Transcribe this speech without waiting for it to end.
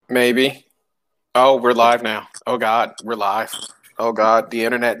Maybe. Oh, we're live now. Oh God, we're live. Oh God, the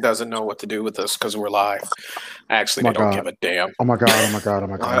internet doesn't know what to do with us because we're live. Oh Actually, they my don't God. give a damn. Oh my God. Oh my God. Oh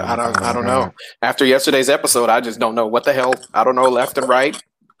my God. Oh I my don't. God. Oh I my don't know. God. After yesterday's episode, I just don't know what the hell. I don't know left and right,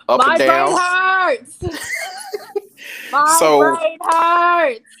 up and My brain down. hurts. My So, brain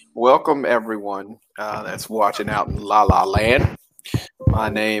hurts. welcome everyone that's watching out in La La Land. My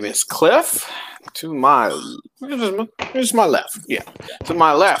name is Cliff. To my, here's my left. Yeah. To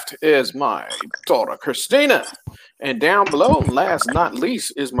my left is my daughter Christina. And down below, last not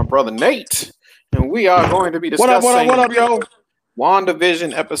least, is my brother Nate. And we are going to be What up? discussing What up? What up, yo?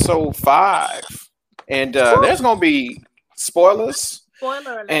 WandaVision episode 5. And there's going to be spoilers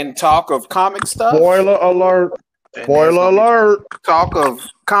Spoiler alert. and talk of comic stuff. Spoiler alert. And there's Spoiler gonna be alert. talk of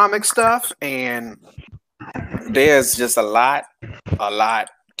comic stuff. And there's just a lot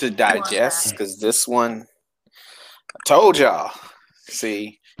to digest because this one, I told y'all.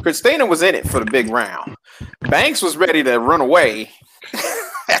 See, Christina was in it for the big round. Banks was ready to run away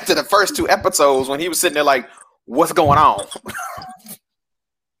after the first 2 episodes when he was sitting there like, what's going on?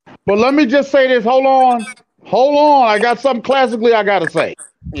 But let me just say this. Hold on. I got something classically I gotta say.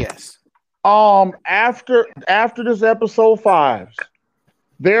 Yes. After this episode 5,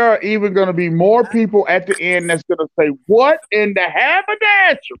 there are even going to be more people at the end that's going to say, "What in the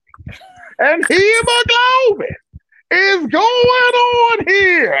haberdashery and hemoglobin is going on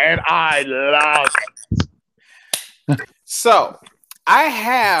here?" And I love it. So I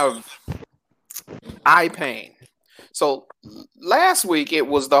have eye pain. So last week it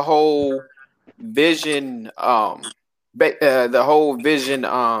was the whole Vision, the whole Vision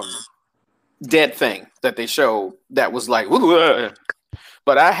dead thing that they showed that was like,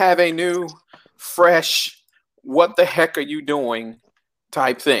 but I have a new, fresh, what the heck are you doing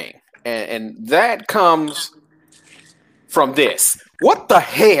type thing. And that comes from this. What the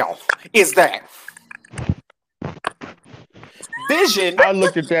hell is that? Vision. I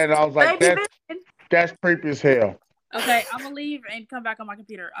looked at that and I was like, that's creepy as hell. Okay, I'm gonna leave and come back on my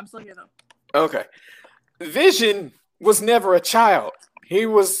computer. I'm still here though. Okay. Vision was never a child. He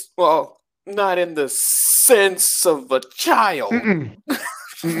was, well, not in the sense of a child.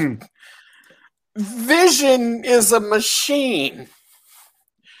 Vision is a machine.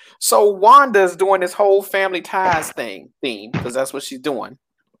 So Wanda's doing this whole family ties theme, because that's what she's doing.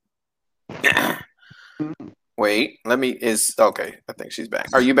 Wait, okay. I think she's back.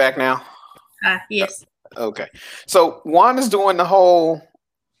 Are you back now? Yes. Okay. So Wanda's doing the whole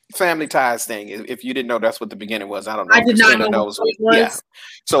family ties thing. If you didn't know, that's what the beginning was. I don't know. I did not know what it was. Yeah.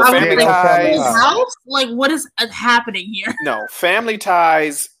 So I family was ties. house? Like, what is happening here? No, Family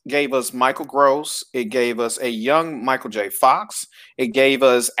Ties gave us Michael Gross. It gave us a young Michael J. Fox. It gave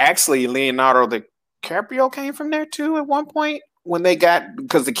us actually Leonardo DiCaprio came from there too at one point when they got,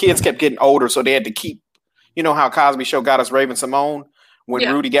 because the kids kept getting older, so they had to keep, you know how Cosby Show got us Raven Simone when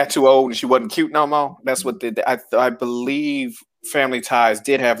Rudy got too old and she wasn't cute no more. That's what I believe Family Ties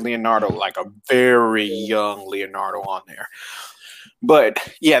did have Leonardo, like a very young Leonardo on there. But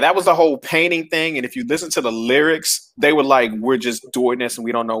yeah, that was the whole painting thing. And if you listen to the lyrics, they were like, we're just doing this and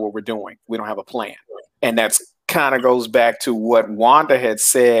we don't know what we're doing. We don't have a plan. And that's kind of goes back to what Wanda had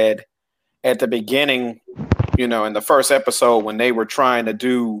said at the beginning, you know, in the first episode when she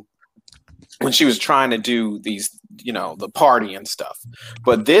was trying to do these, you know, the party and stuff.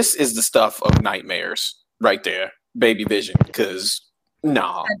 But this is the stuff of nightmares right there, baby Vision, because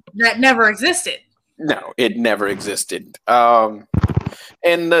that never existed. No, it never existed.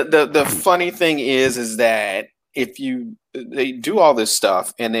 And the funny thing is that they do all this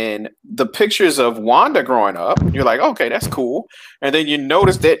stuff, and then the pictures of Wanda growing up, you're like, okay, that's cool. And then you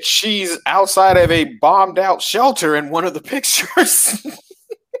notice that she's outside of a bombed out shelter in one of the pictures.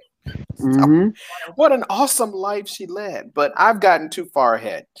 Mm-hmm. What an awesome life she led. But I've gotten too far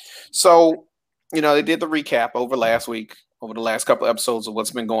ahead. So, you know, they did the recap over the last couple episodes of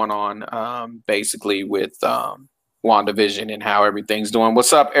what's been going on, basically with WandaVision and how everything's doing.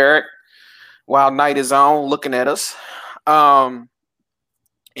 What's up, Eric? Wild Night is on, looking at us. And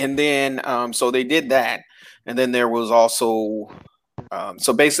then, so they did that. And then there was also,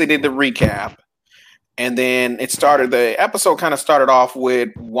 so basically they did the recap. And then the episode kind of started off with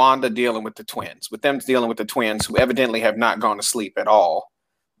Wanda dealing with the twins, who evidently have not gone to sleep at all.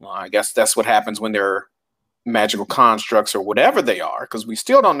 Well, I guess that's what happens when they're magical constructs or whatever they are, because we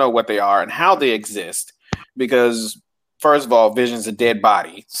still don't know what they are and how they exist. Because first of all, Vision's a dead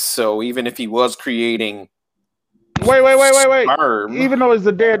body, so even if he was creating, wait. sperm, Even though it's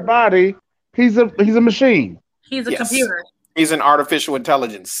a dead body, he's a machine. He's a computer. He's an artificial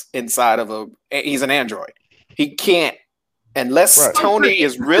intelligence inside of he's an android. He can't Unless Tony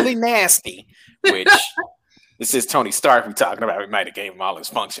is really nasty, which this is Tony Stark we're talking about. We might have gave him all his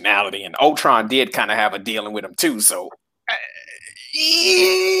functionality, and Ultron did kind of have a dealing with him too. So,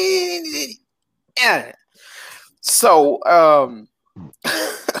 yeah. So,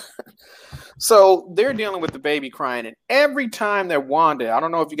 so they're dealing with the baby crying, and every time that Wanda, I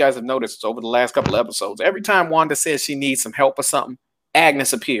don't know if you guys have noticed over the last couple of episodes, every time Wanda says she needs some help or something,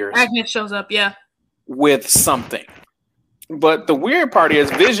 Agnes appears. Agnes shows up, yeah, with something. But the weird part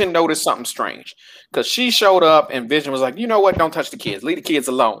is Vision noticed something strange because she showed up and Vision was like, you know what? Don't touch the kids. Leave the kids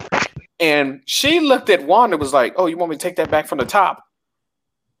alone. And she looked at Wanda and was like, oh, you want me to take that back from the top?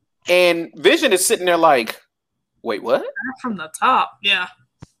 And Vision is sitting there like, wait, what? From the top, yeah.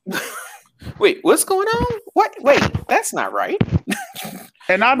 Wait, what's going on? What? Wait, that's not right.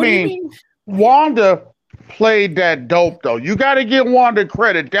 And I mean, Wanda played that dope, though. You got to give Wanda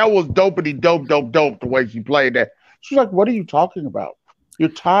credit. That was dopey dope, the way she played that. She's like, what are you talking about? You're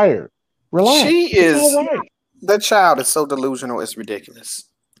tired. Relax. She is, the child is so delusional, it's ridiculous.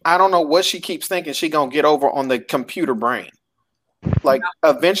 I don't know what she keeps thinking she going to get over on the computer brain. Like,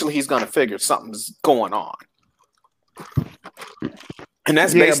 eventually he's going to figure something's going on. And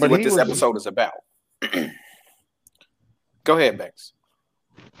that's basically what this episode is about. Go ahead, Bex.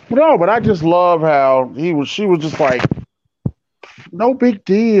 No, but I just love how she was just like, no big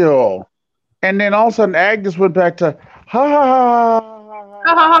deal. And then all of a sudden Agnes went back to ha.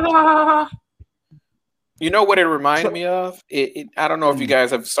 You know what it reminded me of? I don't know if you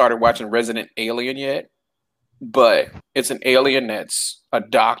guys have started watching Resident Alien yet, but it's an alien that's a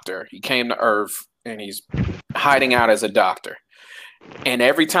doctor. He came to Earth and he's hiding out as a doctor. And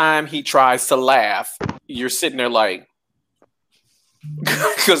every time he tries to laugh, you're sitting there like,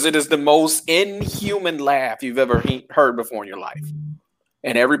 because it is the most inhuman laugh you've ever heard before in your life.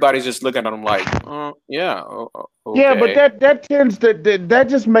 And everybody's just looking at him like, yeah. Okay. Yeah, but that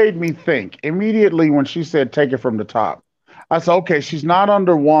just made me think immediately when she said, take it from the top. I said, okay, she's not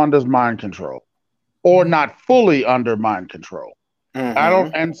under Wanda's mind control or not fully under mind control.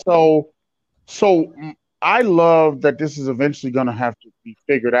 Mm-hmm. So I love that this is eventually going to have to be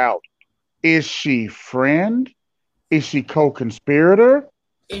figured out. Is she friend? Is she co-conspirator?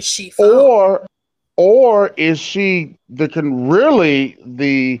 Is she foe? Or is she the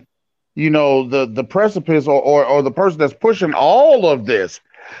precipice or the person that's pushing all of this?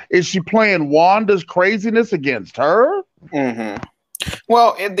 Is she playing Wanda's craziness against her? Mm-hmm.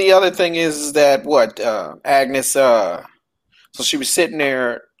 Well, and the other thing is that Agnes, so she was sitting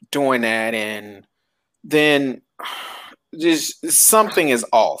there doing that, and then just something is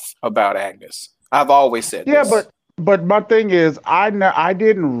off about Agnes. I've always said this. Yeah, but my thing is, I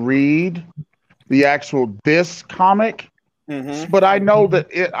didn't read the actual this comic, but I know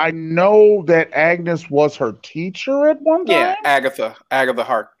that Agnes was her teacher at one time. Yeah, Agatha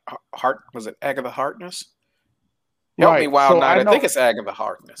Hart was it Agatha Harkness? Help me, Wild Knight. I think it's Agatha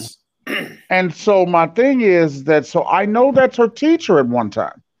Harkness. And so my thing is that I know that's her teacher at one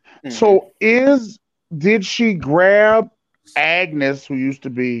time. Mm-hmm. So did she grab Agnes, who used to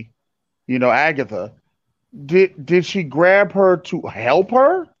be, Agatha? Did she grab her to help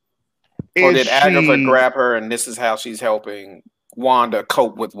her? Or did Agatha grab her and this is how she's helping Wanda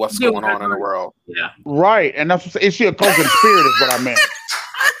cope with what's going on in the world? Yeah. Right. And that's is she a co-conspirator is what I meant.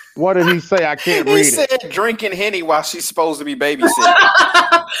 What did he say? I can't read it. He said drinking Henny while she's supposed to be babysitting.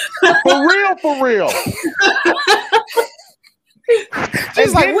 For real.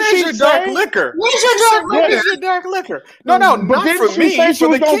 She's like, where's your dark liquor? Where's your dark liquor? No, but not didn't for she me. Say she for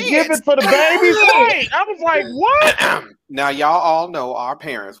was the gonna kids. Give it for the babies. Right. I was like, what? Now, y'all all know our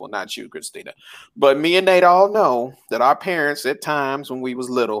parents, well, not you, Christina, but me and Nate all know that our parents at times when we was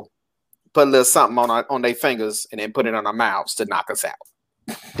little put a little something on their fingers and then put it on our mouths to knock us out.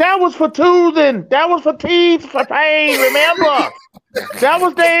 That was for toothing. That was for teeth, for pain, remember? That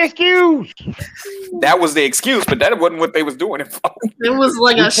was their excuse. That was the excuse, but that wasn't what they was doing it for. It was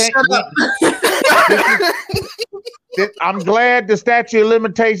like shut up. I'm glad the statute of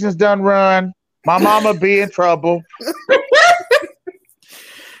limitations done run. My mama be in trouble.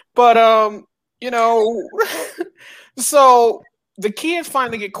 But so the kids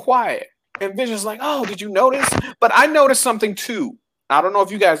finally get quiet, and Vision's like, "Oh, did you notice?" But I noticed something too. I don't know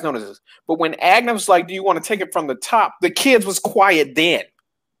if you guys noticed this, but when Agnes was like, "Do you want to take it from the top?" the kids was quiet then.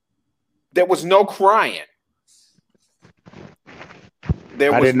 There was no crying. I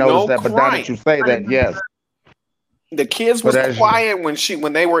didn't notice that, but now that you say that, yes. The kids was quiet when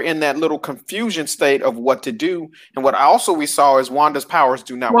they were in that little confusion state of what to do. And what we saw is Wanda's powers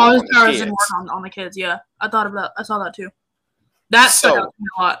do not work on the kids. Didn't work on the kids, yeah. I saw that too. That stuck out to me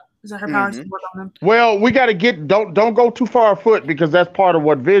a lot. Is that her powers Mhm. to work on them? Well, we got to get don't go too far afoot because that's part of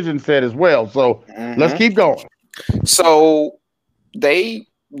what Vision said as well. So let's Mhm. keep going. So they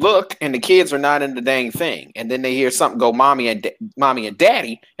look, and the kids are not in the dang thing, and then they hear something go, "Mommy and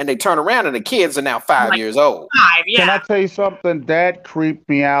Daddy," and they turn around, and the kids are now 5 years old. 5, Can I yeah. tell you something? That creeped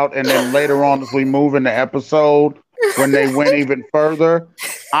me out. And then later on, as we move in the episode, when they went even further,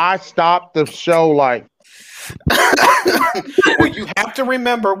 I stopped the show like, Well, you have to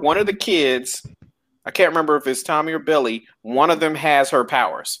remember one of the kids. I can't remember if it's Tommy or Billy. One of them has her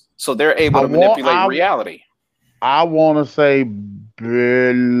powers, so they're able to manipulate reality. I want to say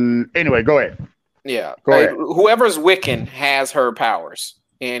Bill. Anyway, go ahead. Yeah, Go ahead. whoever's Wiccan has her powers,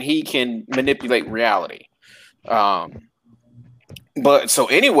 and he can manipulate reality. But so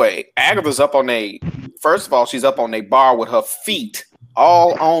anyway, Agatha's up on first of all, she's up on a bar with her feet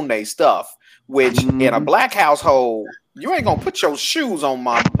all on their stuff, which in a black household, you ain't gonna put your shoes on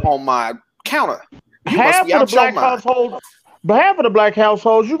my counter. You must be out your mind. Half of the black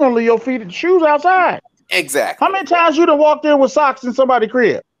households, you're gonna leave your feet and shoes outside. Exactly. How many times you done walked in with socks in somebody's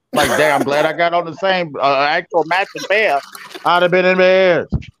crib? Like, damn, I'm glad I got on the same actual matching pair. I'd have been in there.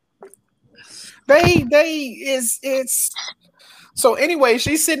 It's so anyway,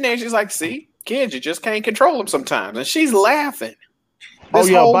 she's sitting there, she's like, see, kids, you just can't control them sometimes. And she's laughing. Oh,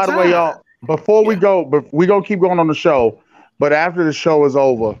 yeah, by the way, y'all, before we go, we gonna keep going on the show, but after the show is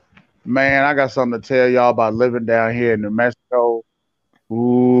over, man, I got something to tell y'all about living down here in New Mexico.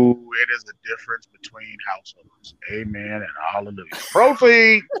 Ooh, it is a difference between households. Amen and hallelujah.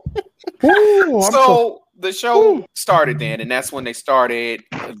 Proceed. Ooh, the show started then, and that's when they started.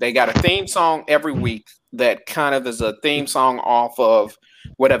 They got a theme song every week that kind of is a theme song off of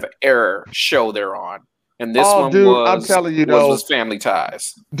whatever era show they're on. And this one I'm telling you, was Family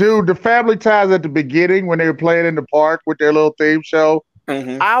Ties. Dude, the Family Ties at the beginning when they were playing in the park with their little theme show,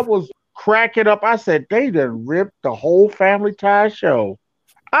 I was cracking up. I said, they done ripped the whole Family Ties show.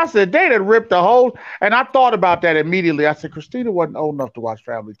 I said, they done ripped the whole, and I thought about that immediately. I said, Christina wasn't old enough to watch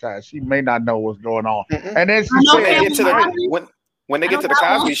Family Ties. She may not know what's going on. And then she said, when they get to the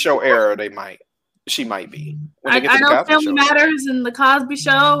Cosby Show era, she might be. I know Family Matters and the Cosby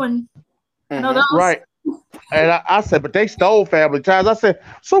Show, and I know those. Right. And I said, but they stole Family Ties. I said,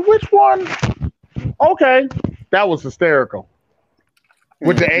 so which one? Okay. That was hysterical.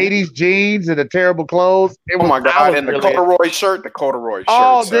 With the 80s jeans and the terrible clothes. Oh my God. And the corduroy shirt.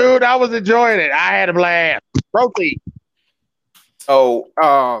 Oh, dude, I was enjoying it. I had a blast. Proceed. So,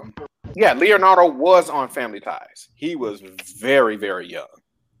 yeah, Leonardo was on Family Ties. He was very, very young.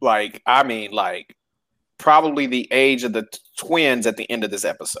 Like, probably the age of the twins at the end of this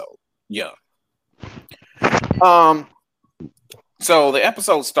episode. Young. So the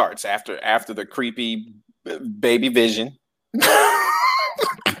episode starts after the creepy baby Vision.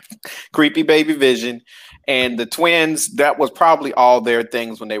 Creepy baby Vision and the twins. That was probably all their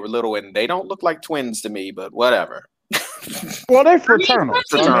things when they were little, and they don't look like twins to me, but whatever. Well, they're fraternal.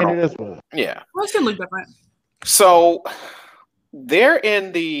 Yeah. Well, it's gonna look different. So they're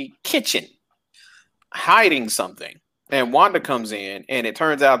in the kitchen hiding something, and Wanda comes in, and it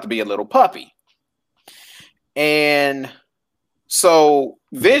turns out to be a little puppy. And so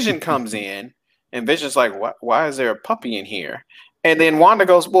Vision comes in, and Vision's like, why is there a puppy in here? And then Wanda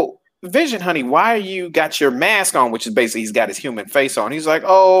goes, well, Vision, honey, why you got your mask on? Which is basically he's got his human face on. He's like,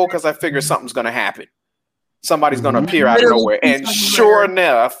 oh, because I figure something's going to happen. Somebody's going to appear out of nowhere. And sure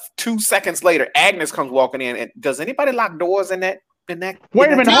enough, 2 seconds later, Agnes comes walking in. And does anybody lock doors in that? Wait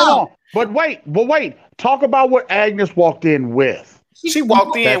a minute, hold on. But wait. Talk about what Agnes walked in with. She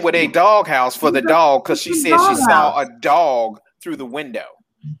walked in with a doghouse for the dog because she said she saw a dog through the window.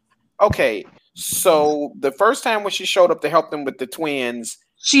 Okay, so the first time when she showed up to help them with the twins,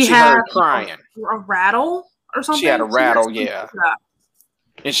 she had heard crying. A rattle or something? She had a rattle, yeah.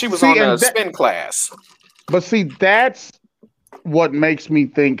 And she was on a spin class. But see, that's what makes me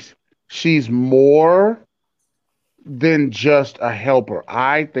think she's more than just a helper.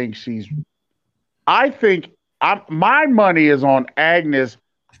 My money is on Agnes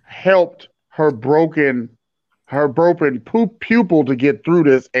helped her broken pupil to get through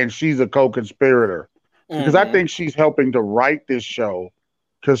this, and she's a co-conspirator. Because I think she's helping to write this show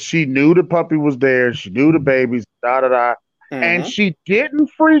because she knew the puppy was there, she knew the babies, and she didn't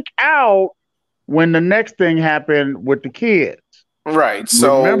freak out when the next thing happened with the kids. Right.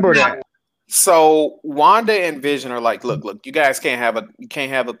 So remember that. So Wanda and Vision are like, look, you guys can't have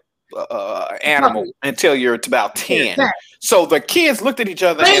animal until you're about 10. Yeah. So the kids looked at each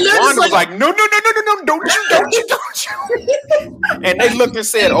other and Wanda was like, no, don't you. And they looked and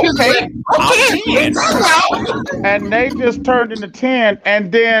said, okay, I'm 10. And they just turned into 10.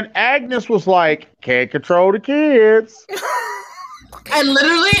 And then Agnes was like, can't control the kids. And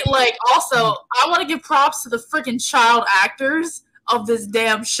literally, like, also, I want to give props to the freaking child actors of this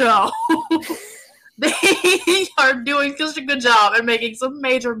damn show. They are doing such a good job and making some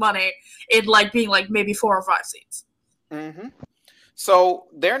major money in, like, being, like, maybe 4 or 5 scenes. Mm-hmm. So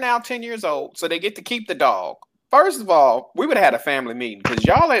they're now 10 years old, so they get to keep the dog. First of all, we would have had a family meeting because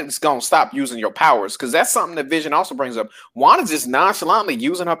y'all ain't going to stop using your powers, because that's something that Vision also brings up. Wanda's just nonchalantly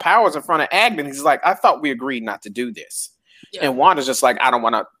using her powers in front of Agnes. He's like, I thought we agreed not to do this. Yeah. And Wanda's just like, I don't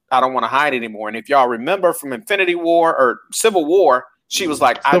want to hide anymore. And if y'all remember from Infinity War or Civil War, she was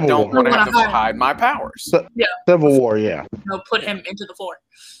like, I don't want to have to hide my powers. Civil War, yeah. Put him into the floor.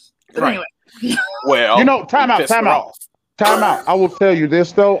 But right. Anyway. Well, time out. I will tell you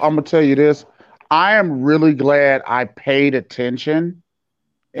this, though. I'm going to tell you this. I am really glad I paid attention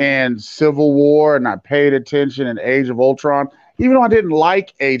in Civil War and I paid attention in Age of Ultron. Even though I didn't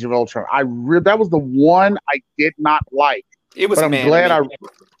like Age of Ultron, that was the one I did not like. It was, but I'm glad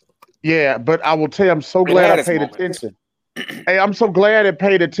yeah, but I will tell you, I'm so glad I paid attention. Hey, I'm so glad I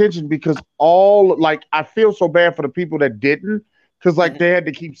paid attention because I feel so bad for the people that didn't, because they had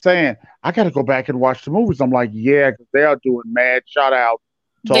to keep saying, I got to go back and watch the movies. I'm like, yeah, because they are doing mad shout out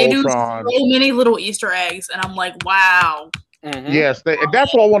to they Ultron. Do so many little Easter eggs, and I'm like, wow. Mm-hmm. Yes,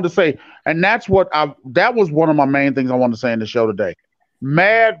 that's what I wanted to say, and that was one of my main things I wanted to say in the show today.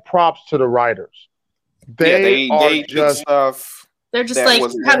 Mad props to the writers. They just they're just like,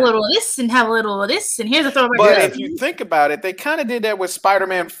 have a little of this and have a little of this, and here's a throwback. But if you think about it, they kind of did that with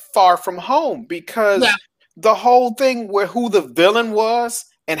Spider-Man Far From Home, because the whole thing with who the villain was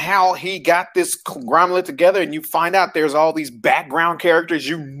and how he got this conglomerate together, and you find out there's all these background characters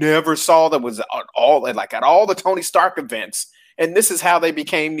you never saw that was at all the Tony Stark events, and this is how they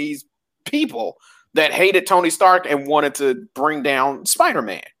became these people that hated Tony Stark and wanted to bring down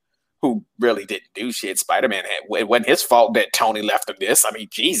Spider-Man, who really didn't do shit. Spider-Man it wasn't his fault that Tony left him this. I mean,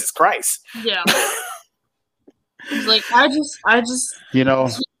 Jesus Christ. Yeah. He's like, I just he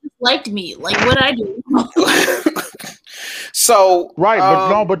liked me. Like, what I do. So right,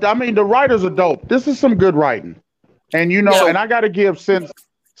 but I mean, the writers are dope. This is some good writing, and and I got to give since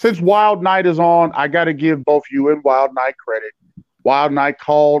Wild Knight is on, I got to give both you and Wild Knight credit. Wild Knight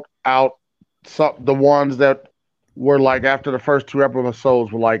called out the ones that were like after the first 2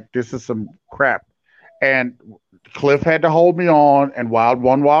 episodes were like, this is some crap, and Cliff had to hold me on, and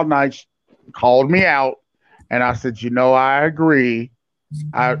Wild Knight called me out, and I said, I agree.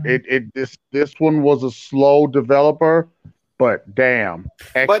 This one was a slow developer, but damn,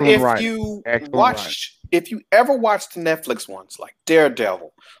 excellent. But if you ever watched the Netflix ones like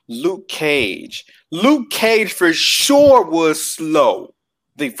Daredevil, Luke Cage for sure was slow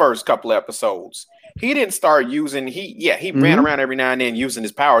the first couple episodes. He didn't start using he ran around every now and then using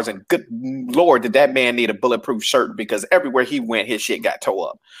his powers, and good Lord, did that man need a bulletproof shirt, because everywhere he went, his shit got tore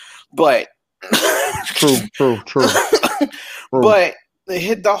up. But true. But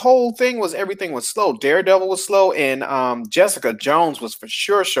the whole thing was everything was slow. Daredevil was slow, and Jessica Jones was for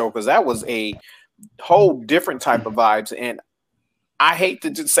sure slow, because that was a whole different type of vibes. And I hate to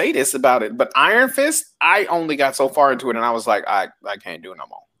just say this about it, but Iron Fist, I only got so far into it, and I was like, I can't do it no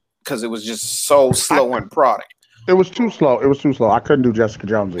more, because it was just so slow in product. It was too slow. I couldn't do Jessica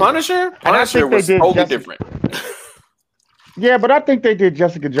Jones either. Punisher was totally different. Yeah, but I think they did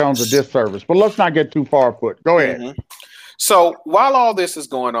Jessica Jones a disservice. But let's not get too far afoot. Go ahead. Mm-hmm. So while all this is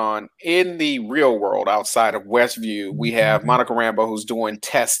going on in the real world outside of Westview, we have Monica Rambeau, who's doing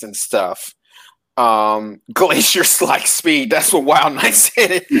tests and stuff. Glacier-like speed. That's what Wild Knight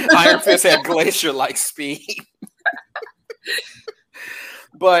said. Iron Fist had glacier-like speed.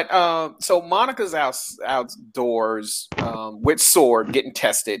 But so Monica's outdoors with Sword getting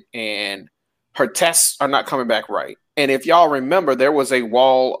tested, and her tests are not coming back right. And if y'all remember, there was a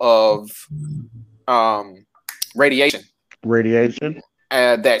wall of radiation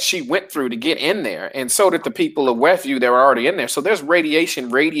that she went through to get in there, and so did the people of Westview that were already in there. So there's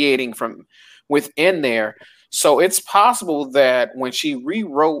radiation radiating from within there. So it's possible that when she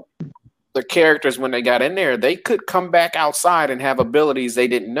rewrote the characters when they got in there, they could come back outside and have abilities they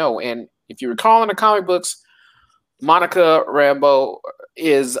didn't know. And if you recall in the comic books, Monica Rambeau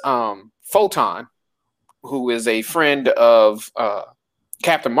is Photon, who is a friend of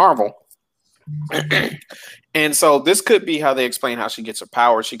Captain Marvel. And so this could be how they explain how she gets her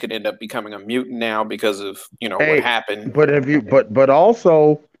power. She could end up becoming a mutant now because of what happened. But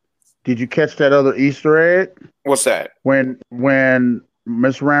also Did you catch that other Easter egg What's that? when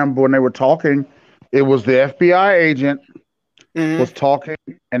Miss Rambo and they were talking? It was the FBI agent Hmm. was talking,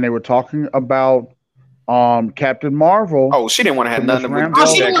 and they were talking about Captain Marvel Oh, she didn't want to to have Miss nothing to do Oh, with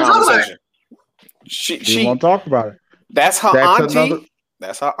she Rambo. didn't that want to talk about it. conversation. She She won't she talk about it. that's her That's auntie. another,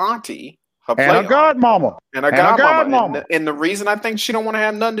 That's her auntie, her and play her aunt, godmama, and her and her godmama. godmama. And the reason I think she don't want to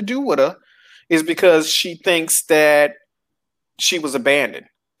have nothing to do with her is because she thinks that she was abandoned,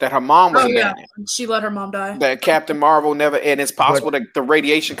 that her mom was Oh yeah, abandoned, she let her mom die. that Captain Marvel never, and it's But possible that the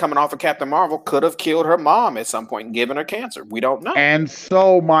radiation coming off of Captain Marvel could have killed her mom at some point and given her cancer. We don't know. and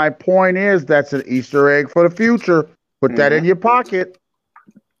so my point is that's an Easter egg for the future. Put that in Hmm. your pocket.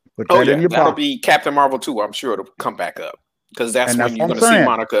 Put Oh that in yeah, your that'll pocket. be Captain Marvel 2. I'm sure it'll come back up because that's And when that's you're what I'm going to see saying.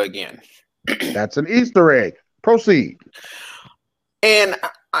 Monica again. That's an Easter egg. Proceed. And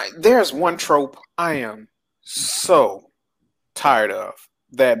there's one trope I am so tired of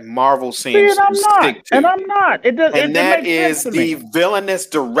that Marvel See, seems and to I'm not. stick And to, I'm not. It does. and It that makes sense is to the me. villainous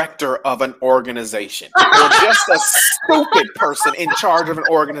director of an organization or just a stupid person in charge of an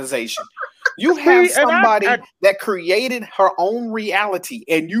organization. You have See, and somebody that created her own reality,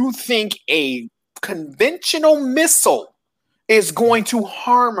 and you think a conventional missile is going to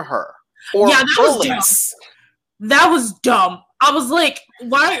harm her or Yeah, that was dumb. bullets. That was dumb. I was like,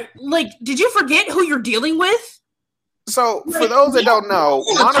 why? Like, did you forget who you're dealing with? So, for Like, those that don't know,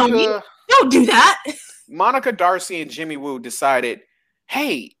 don't tell me. Don't do that. Monica, Darcy, and Jimmy Woo decided,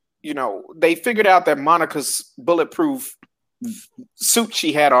 hey, they figured out that Monica's bulletproof suit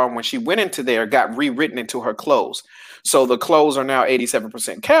she had on when she went into there got rewritten into her clothes. So the clothes are now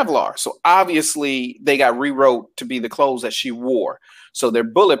 87% Kevlar. So obviously they got rewrote to be the clothes that she wore. So they're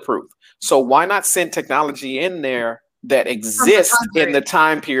bulletproof. So why not send technology in there that exists in the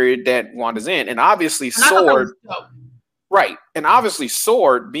time period that Wanda's in? And obviously Sword, right. And obviously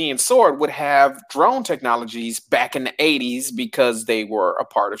Sword, being Sword, would have drone technologies back in the 80s because they were a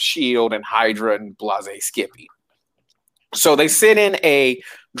part of S.H.I.E.L.D. and Hydra and Blase Skippy. So they sit in a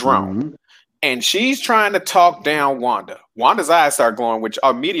drone, and she's trying to talk down Wanda. Wanda's eyes start glowing, which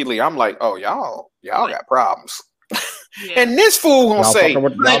immediately I'm like, oh, y'all got problems. Yeah. And this fool gonna say,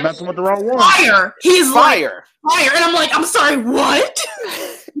 y'all messing with the wrong one. Fire. He's fire. Like, fire. And I'm like, I'm sorry, what?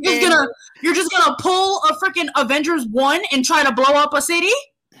 You're just gonna pull a freaking Avengers 1 and try to blow up a city?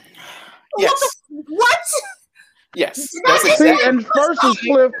 Yes. What? Yes. That's exactly. See, and versus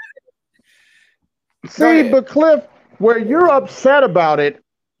Cliff. See, but Cliff, where you're upset about it,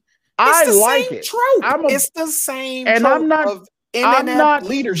 I like it. It's the same and trope I'm not, of internet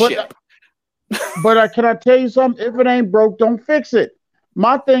leadership. But can I tell you something? If it ain't broke, don't fix it.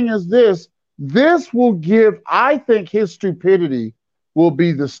 My thing is this. This will give, I think his stupidity will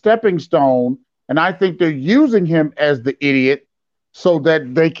be the stepping stone. And I think they're using him as the idiot so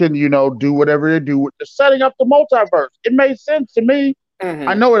that they can, do whatever they do with setting up the multiverse. It made sense to me. Mm-hmm.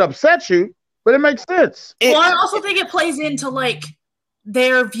 I know it upsets you, but it makes sense. Well, I also think it plays into like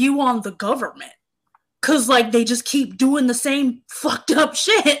their view on the government. Cause like they just keep doing the same fucked up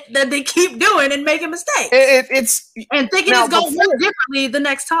shit that they keep doing and making mistakes. And thinking it's going to work differently the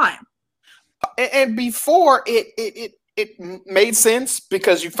next time. And before it made sense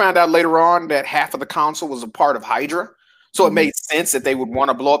because you found out later on that half of the council was a part of Hydra. So it made sense that they would want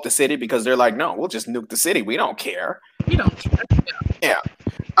to blow up the city because they're like, no, we'll just nuke the city. We don't care. You don't care. Yeah.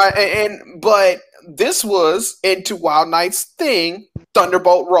 But this was into Wild Knight's thing,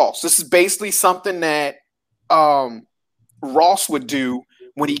 Thunderbolt Ross. This is basically something that Ross would do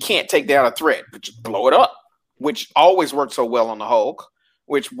when he can't take down a threat, but just blow it up, which always worked so well on the Hulk,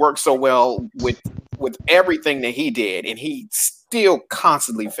 which worked so well with everything that he did, and he still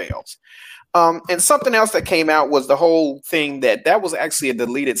constantly fails. And something else that came out was the whole thing that was actually a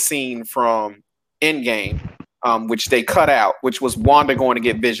deleted scene from Endgame. Which they cut out, which was Wanda going to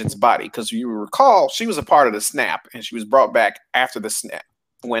get Vision's body. Because you recall, she was a part of the snap, and she was brought back after the snap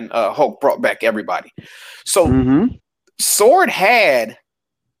when Hulk brought back everybody. So Sword had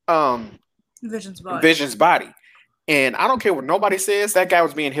Vision's body. And I don't care what nobody says, that guy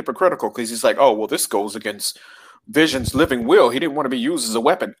was being hypocritical because he's like, oh, well, this goes against Vision's living will. He didn't want to be used as a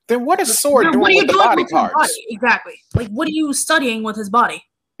weapon. Then what is Sword doing with the body parts? Exactly. Like, what are you studying with his body?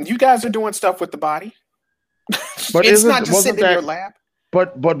 You guys are doing stuff with the body. But it's not just sitting in your lab.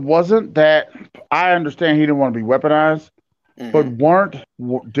 But wasn't that? I understand he didn't want to be weaponized, but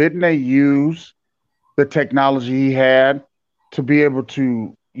didn't they use the technology he had to be able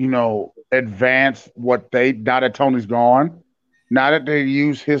to, advance what they? Now that Tony's gone, now that they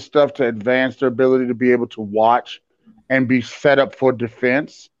use his stuff to advance their ability to be able to watch and be set up for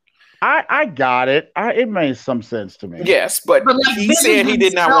defense. I got it. It made some sense to me. Yes, but like, he said he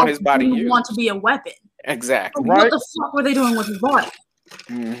did not want his body used. Want to be a weapon. Exactly. Right? What the fuck were they doing with his body?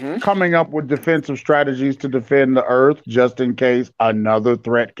 Mm-hmm. Coming up with defensive strategies to defend the Earth just in case another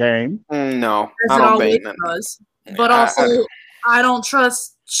threat came. No, I don't think that. But also, I don't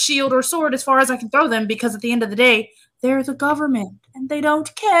trust shield or sword as far as I can throw them, because at the end of the day, they're the government and they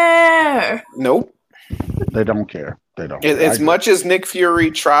don't care. Nope. They don't care. They don't. As much as Nick Fury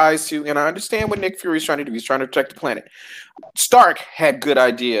tries to, and I understand what Nick Fury's trying to do. He's trying to protect the planet. Stark had good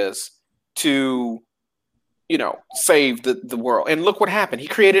ideas to, save the world. And look what happened. He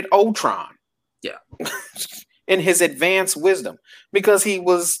created Ultron. Yeah. In his advanced wisdom, because he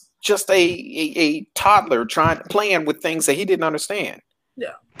was just a toddler playing with things that he didn't understand.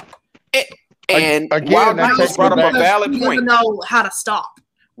 Yeah. And again, Wild Knight brought up a valid point. He doesn't know how to stop.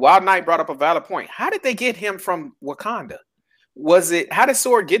 Wild Knight brought up a valid point. How did they get him from Wakanda? How did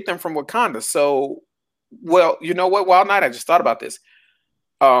Sword get them from Wakanda? So, well, you know what, Wild Knight, I just thought about this.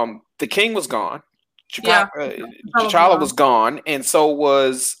 The king was gone. T'Challa was gone, and so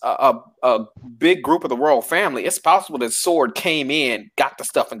was a big group of the royal family. It's possible that Sword came in, got the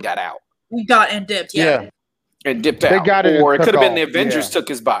stuff, and got out. He got and dipped, and dipped out. Or it could have been the Avengers took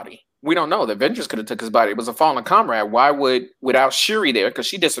his body. We don't know. The Avengers could have took his body. It was a fallen comrade. Why without Shuri there, because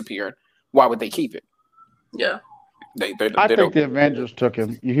she disappeared, why would they keep it? Yeah. I think the Avengers took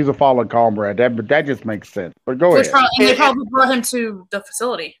him. He's a fallen comrade. That just makes sense. But go ahead. They probably brought him to the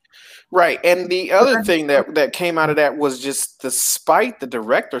facility. Right. And the other thing that came out of that was just the spite the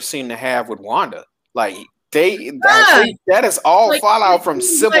director seemed to have with Wanda. Like I think that is all fallout from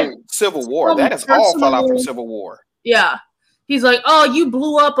Civil War. That is all fallout from Civil War. Yeah. He's like, oh, you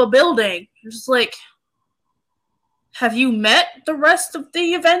blew up a building. You're just like, have you met the rest of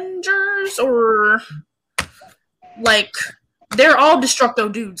the Avengers? Or like, they're all Destructo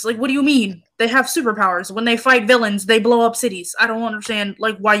dudes. Like, what do you mean? They have superpowers. When they fight villains, they blow up cities. I don't understand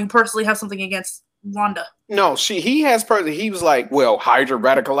like why you personally have something against Wanda. No, he was like, well, Hydra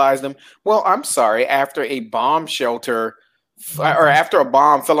radicalized them. Well, I'm sorry. After a bomb shelter, or after a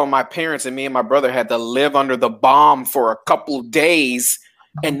bomb fell on my parents, and me and my brother had to live under the bomb for a couple of days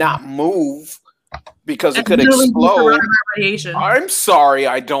and not move because it could explode. I'm sorry.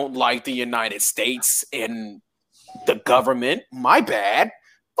 I don't like the United States and the government. My bad.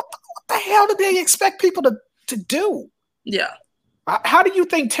 What the hell do they expect people to do? Yeah. How do you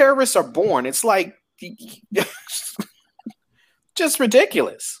think terrorists are born? It's like just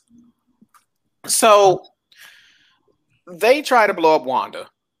ridiculous. So they try to blow up Wanda.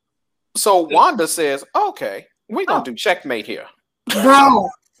 So Wanda says, okay, we're going to do checkmate here. Bro,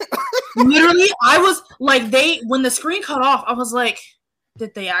 literally, I was like, when the screen cut off, I was like,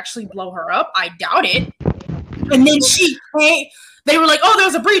 did they actually blow her up? I doubt it. And then they were like, oh,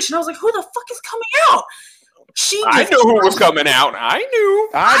 there's a breach. And I was like, who the fuck is coming out? I knew who was coming out. I knew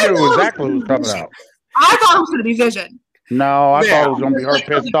exactly who was coming out. I thought it was going to be Vision. No, I thought it was going to be her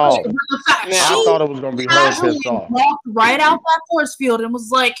pissed off. I thought it was going to be her pissed off. Walked right out that force field and was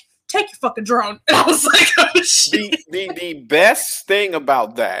like, take your fucking drone. And I was like, oh, shit. The best thing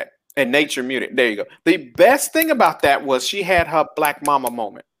about that, and Nature Muted, there you go. The best thing about that was she had her Black Mama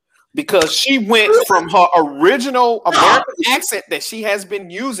moment. Because she went from her original American accent that she has been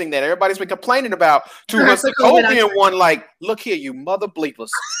using, that everybody's been complaining about, to her Sokovian one, like, look here, you mother bleepers.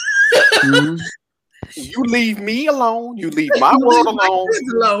 Mm-hmm. You leave me alone. You leave my world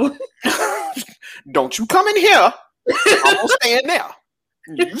alone. Don't you come in here. I'm going to stay in there.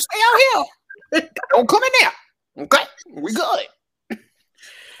 You stay out here. Don't come in there. Okay? We good.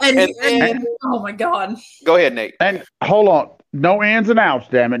 And oh my God. Go ahead, Nate. And hold on. No ins and outs,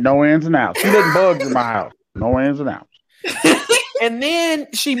 damn it. No ins and outs. She letting bugs in my house. No ins and outs. And then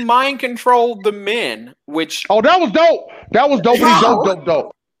she mind controlled the men, which... Oh, that was dope. That was dope.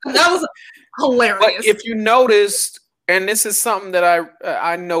 Dope. That was hilarious. But if you noticed, and this is something that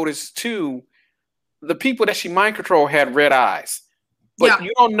I noticed too, the people that she mind controlled had red eyes. But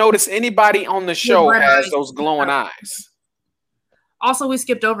you don't notice anybody on the show has those glowing eyes. Also, we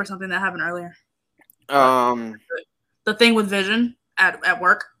skipped over something that happened earlier. The thing with Vision at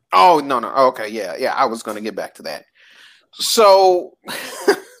work. Oh, no. Okay, yeah. I was going to get back to that. So,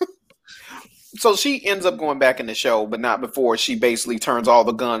 so she ends up going back in the show, but not before she basically turns all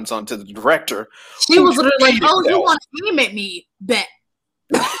the guns onto the director. She was literally like, oh, you want to aim at me? Bet.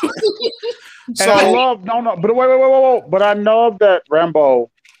 So I love, but wait. But I know that Rambo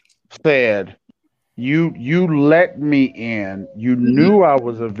said, you let me in. You knew I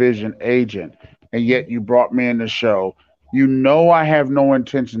was a Vision agent, and yet you brought me in the show. You know I have no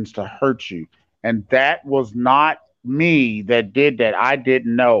intentions to hurt you. And that was not me that did that. I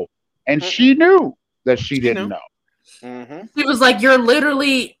didn't know. And she knew that she didn't know. Mm-hmm. She was like, "You're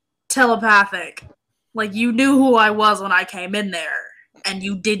literally telepathic. Like, you knew who I was when I came in there, and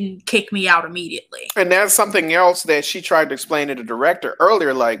you didn't kick me out immediately." And that's something else that she tried to explain to the director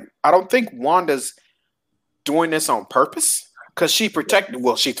earlier. Like, I don't think Wanda's doing this on purpose because she protected.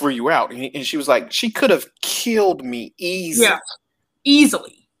 Well, she threw you out, and she was like, she could have killed me easily. Yeah,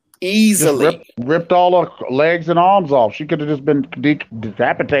 easily. Ripped all her legs and arms off. She could have just been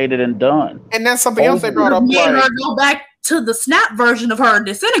decapitated and done. And that's something else they brought up. Made her go back to the snap version of her and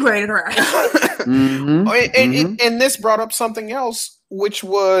disintegrated her. And this brought up something else, which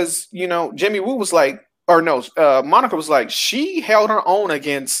was, Jimmy Woo was like, Monica was like, she held her own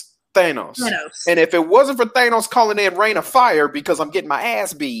against Thanos. And if it wasn't for Thanos calling in Rain of Fire because I'm getting my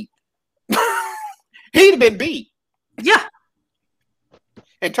ass beat, he'd have been beat. Yeah.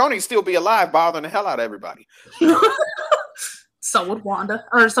 And Tony'd still be alive, bothering the hell out of everybody. So would Wanda,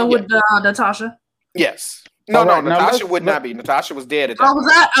 or so would Natasha. Yes. No, Natasha would not be. Natasha was dead at that. Oh, was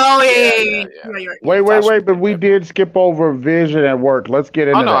that? Oh, yeah. Wait, but we did skip over Vision at work. Let's get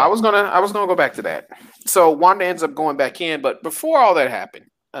into that. I was gonna go back to that. So Wanda ends up going back in, but before all that happened,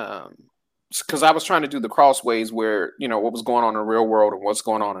 because I was trying to do the crossways where what was going on in the real world and what's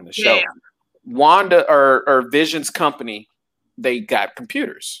going on in the show. Yeah. Wanda or Vision's company, they got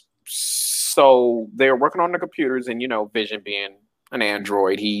computers. So they're working on the computers, and Vision being an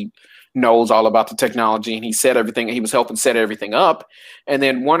android, he knows all about the technology, and he said everything. He was helping set everything up. And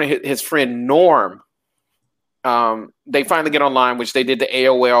then one of his friend Norm, they finally get online, which they did the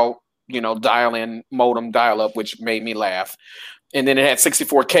AOL, dial-in modem dial-up, which made me laugh. And then it had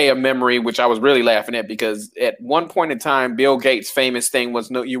 64K of memory, which I was really laughing at because at one point in time, Bill Gates' famous thing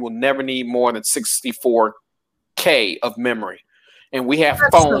was, "No, you will never need more than 64K of memory." And we have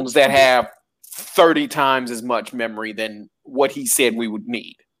phones that have 30 times as much memory than what he said we would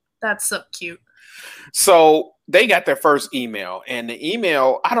need. That's so cute. So they got their first email, and the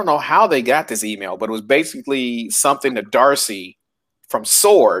email, I don't know how they got this email, but it was basically something to Darcy from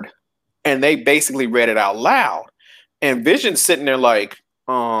S.W.O.R.D., and they basically read it out loud. And Vision's sitting there like,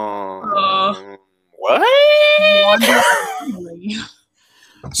 what?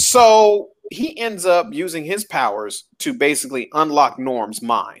 So he ends up using his powers to basically unlock Norm's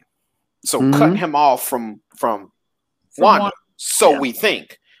mind. So cut him off from Wanda. So we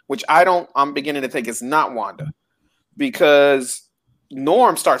think, which I'm beginning to think it's not Wanda, because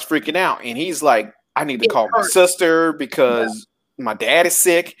Norm starts freaking out and he's like, I need to call my sister because my dad is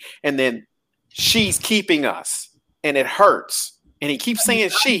sick. And then she's keeping us and it hurts. And he keeps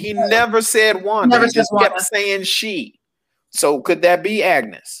saying she. He never said Wanda. He just kept saying she. So could that be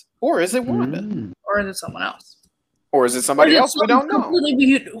Agnes? Or is it Wanda? Or is it someone else? Or is it somebody else we don't know?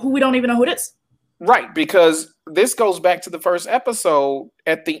 Who we don't even know who it is. Right, because this goes back to the first episode.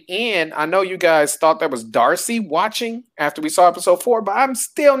 At the end, I know you guys thought that was Darcy watching after we saw episode 4, but I'm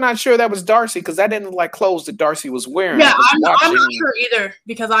still not sure that was Darcy because that didn't like clothes that Darcy was wearing. Yeah, I'm not sure either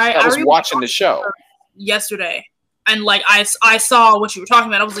because I was watching the show yesterday, and like I saw what you were talking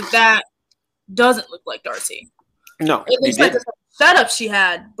about. I was like, that doesn't look like Darcy. No, it looks like the setup she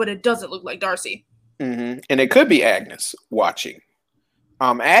had, but it doesn't look like Darcy. Mm-hmm. And it could be Agnes watching.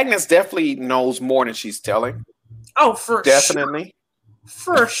 Agnes definitely knows more than she's telling. Oh, for definitely.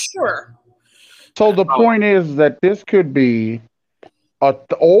 Sure. For sure. So the point is that this could be,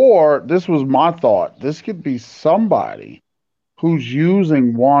 or this was my thought, this could be somebody who's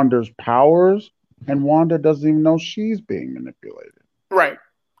using Wanda's powers and Wanda doesn't even know she's being manipulated. Right.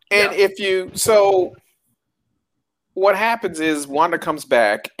 And what happens is Wanda comes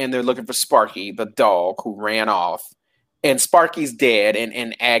back and they're looking for Sparky, the dog who ran off. And Sparky's dead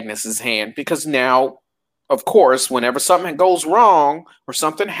in Agnes's hand because now, of course, whenever something goes wrong or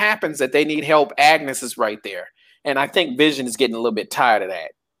something happens that they need help, Agnes is right there. And I think Vision is getting a little bit tired of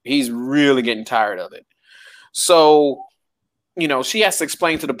that. He's really getting tired of it. So, she has to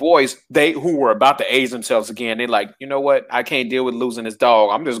explain to the boys, who were about to age themselves again. They're like, you know what? I can't deal with losing this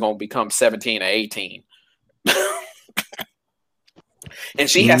dog. I'm just going to become 17 or 18. And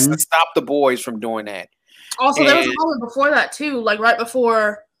she has to stop the boys from doing that. Also, there was a moment before that too, like right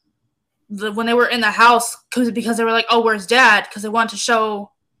before when they were in the house, because they were like, "Oh, where's Dad?" Because they wanted to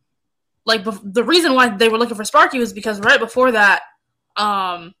show, like, the reason why they were looking for Sparky was because right before that,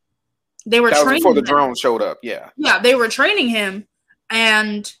 they were training before the drone showed up. Yeah, they were training him,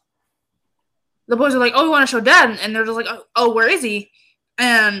 and the boys are like, "Oh, we want to show Dad," and they're just like, "Oh, where is he?"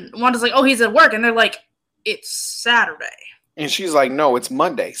 And Wanda's like, "Oh, he's at work," and they're like, "It's Saturday," and she's like, "No, it's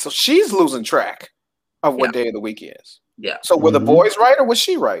Monday," so she's losing track of what day of the week is. Yeah. So were the boys right or was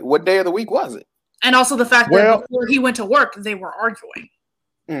she right? What day of the week was it? And also the fact that before he went to work, they were arguing.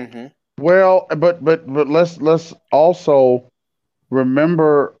 Mm-hmm. Well, but let's also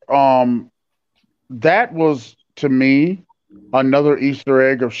remember that was to me another Easter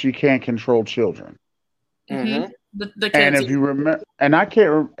egg of she can't control children. Mm-hmm. The and if you remember, and I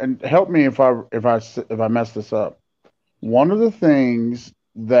can't, and help me if I mess this up. One of the things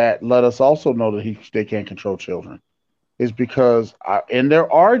that let us also know that they can't control children is because in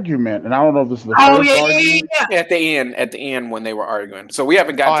their argument, and I don't know if this is the first argument. Yeah. At the end when they were arguing. So we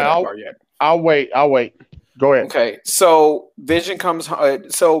haven't got to that part yet. I'll wait. Go ahead. Okay, so Vision comes.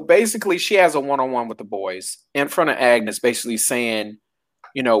 So basically, she has a one-on-one with the boys in front of Agnes, basically saying,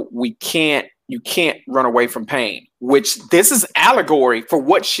 you can't run away from pain. Which this is allegory for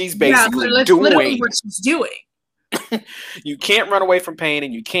what she's basically doing. Literally what she's doing. You can't run away from pain,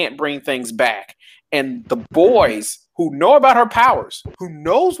 and you can't bring things back. And the boys who know about her powers, who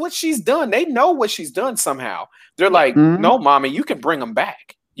knows what she's done, they know what she's done somehow. They're like, no, mommy, you can bring them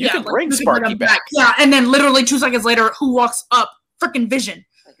back. You can bring Sparky back. Yeah, and then literally 2 seconds later, who walks up? Freaking Vision.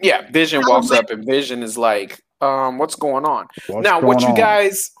 Yeah, Vision walks up, and Vision is like, what's going on? What you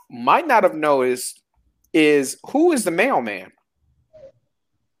guys might not have noticed is who is the mailman?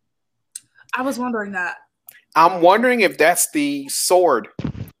 I was wondering that. I'm wondering if that's the sword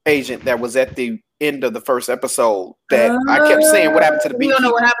agent that was at the end of the first episode that I kept saying what happened to the beekeeper. We don't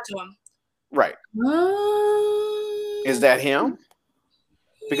know what happened to him. Right. Is that him?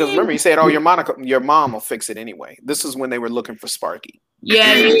 Because remember, he said, "Oh, your mom will fix it anyway." This is when they were looking for Sparky.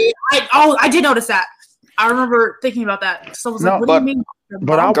 Yeah. I did notice that. I remember thinking about that. So I was like, "What do you mean?"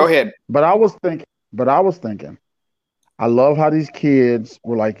 Go ahead. But I was thinking. I love how these kids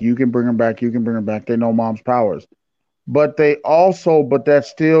were like, "You can bring them back. You can bring them back." They know mom's powers, but that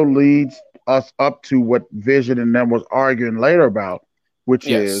still leads us up to what Vision and them was arguing later about, which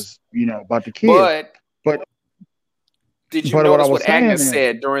is about the kids. But did you notice what Agnes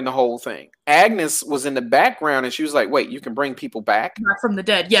said during the whole thing? Agnes was in the background and she was like, wait, you can bring people back? Back from the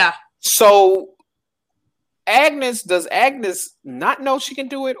dead, yeah. So does Agnes not know she can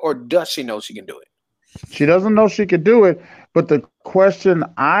do it, or does she know she can do it? She doesn't know she could do it, but the question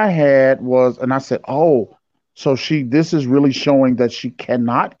I had was, and I said, oh, so this is really showing that she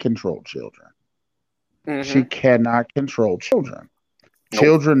cannot control children. Mm-hmm. She cannot control children. Nope.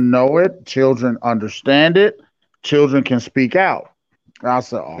 Children know it. Children understand it. Children can speak out. And I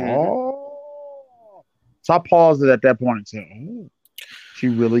said, oh. Mm-hmm. So I paused it at that point and said, oh, she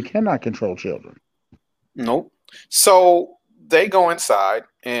really cannot control children. Nope. So they go inside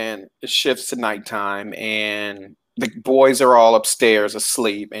and it shifts to nighttime and the boys are all upstairs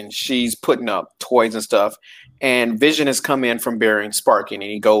asleep and she's putting up toys and stuff. And Vision has come in from burying Sparky and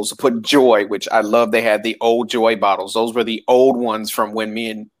he goes to put Joy, which I love. They had the old Joy bottles. Those were the old ones from when me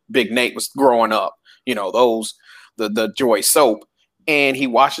and Big Nate was growing up. Those, the Joy soap. And he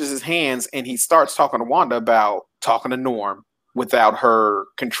washes his hands and he starts talking to Wanda about talking to Norm without her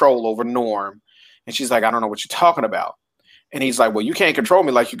control over Norm. And she's like, I don't know what you're talking about. And he's like, well, you can't control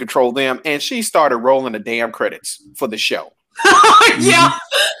me like you control them. And she started rolling the damn credits for the show. Yeah.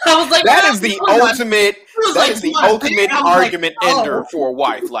 I was like, that is the ultimate. That is the ultimate argument ender for a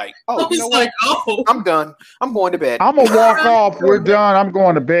wife. Like, oh, you know what? I'm done. I'm going to bed. I'm gonna walk off. We're done. I'm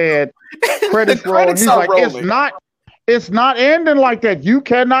going to bed. Credits rolling. He's like, rolling. It's not ending like that. You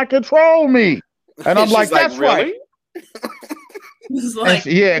cannot control me. And I'm like, that's really? Right.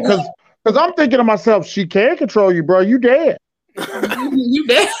 Yeah, because I'm thinking to myself, she can't control you, bro. You dead. You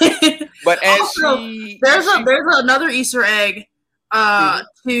dead. But as there's another Easter egg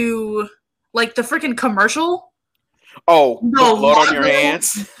to like the freaking commercial. Oh, the blood on your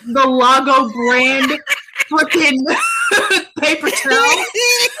hands. The Lago brand freaking paper towel.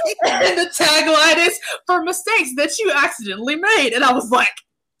 And the tagline is for mistakes that you accidentally made. And I was like,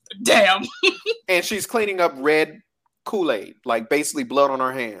 damn. And she's cleaning up red Kool-Aid, like basically blood on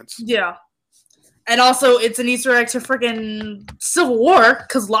her hands. Yeah. And also, it's an Easter egg to freaking Civil War,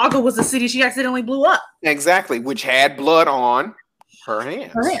 because Lago was the city she accidentally blew up. Exactly, which had blood on her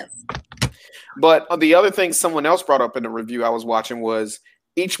hands. But the other thing someone else brought up in the review I was watching was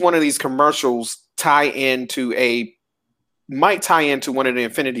each one of these commercials might tie into one of the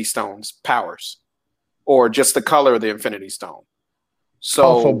Infinity Stones powers, or just the color of the Infinity Stone.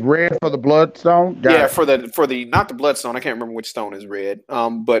 So red for the Bloodstone? For the not the Bloodstone. I can't remember which stone is red.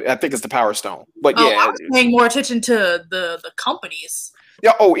 But I think it's the Power Stone. But I was paying more attention to the companies.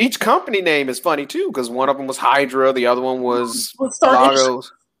 Yeah. Oh, each company name is funny too, because one of them was Hydra, the other one was Stark.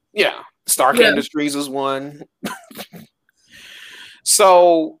 Yeah, Stark Industries was one.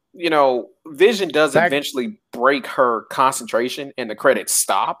 So Vision does eventually break her concentration, and the credits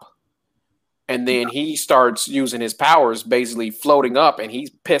stop. And then he starts using his powers, basically floating up, and he's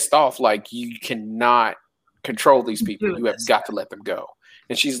pissed off. Like, you cannot control these people. You have got to let them go.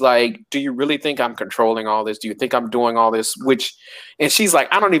 And she's like, do you really think I'm controlling all this? Do you think I'm doing all this? And she's like,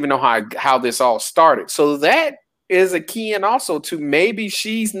 I don't even know how this all started. So that is a key in also to maybe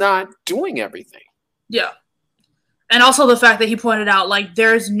she's not doing everything. Yeah. And also the fact that he pointed out, like,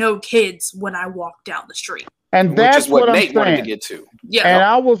 there's no kids when I walk down the street. And that's what Nate wanted to get to. Yeah. And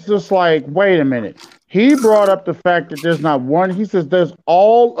I was just like, wait a minute. He brought up the fact that there's not one. He says there's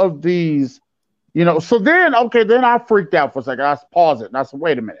all of these, So then I freaked out for a second. I paused it and I said,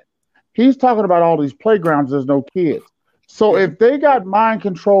 wait a minute. He's talking about all these playgrounds. There's no kids. So if they got mind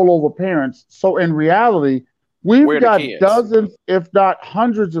control over parents, so in reality, we've got dozens, if not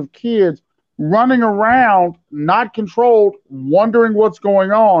hundreds of kids running around, not controlled, wondering what's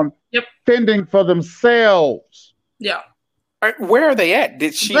going on, fending for themselves. Yeah. Where are they at?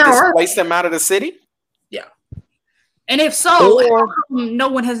 Did she displace them out of the city? Yeah. And if so, no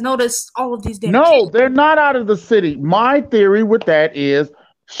one has noticed all of these damn kids. They're not out of the city. My theory with that is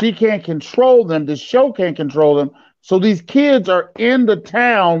she can't control them. The show can't control them. So these kids are in the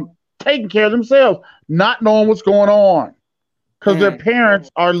town taking care of themselves, not knowing what's going on. Because their parents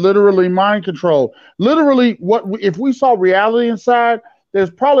are literally mind controlled. Literally, if we saw reality inside,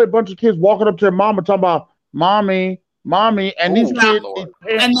 there's probably a bunch of kids walking up to their mama talking about mommy, and these kids,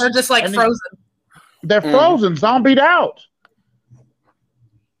 and they're just like frozen. They're frozen, zombied out.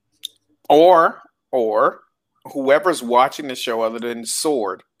 Or whoever's watching the show other than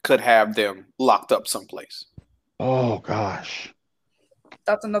Sword could have them locked up someplace. Oh gosh.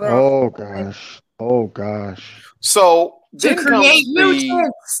 That's another. Oh gosh. So to create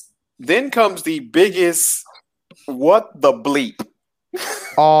then comes the biggest what the bleep.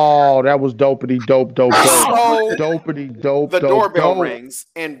 Oh, that was dopey dope. So Dopey dope. The doorbell rings,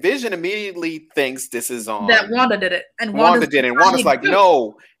 and Vision immediately thinks this is on. That Wanda did it, and Wanda did it. And Wanda's like,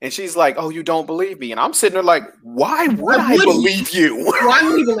 no, and she's like, oh, you don't believe me, and I'm sitting there like, why would I believe you? Why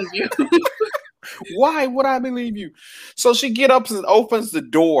would he believe you? Why would I believe you? So she gets up and opens the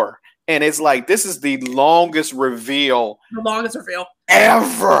door, and it's like, this is the longest reveal. The longest reveal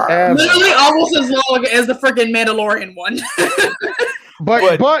ever. Literally almost as long as the freaking Mandalorian one. But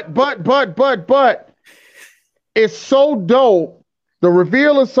it's so dope. The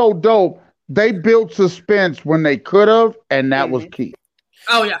reveal is so dope. They built suspense when they could have, and that was key.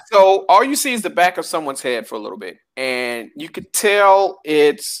 Oh yeah. So all you see is the back of someone's head for a little bit, and you could tell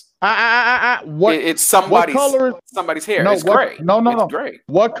it's it's somebody's hair. No, it's gray. No. Gray.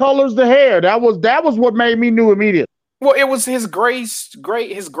 What color's the hair? That was what made me know immediately. Well, it was his grayish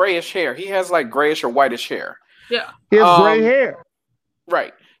hair. He has like grayish or whitish hair. Yeah. His gray hair.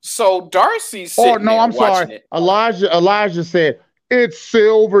 Right. So Darcy's sitting there I'm sorry. It. Elijah said, it's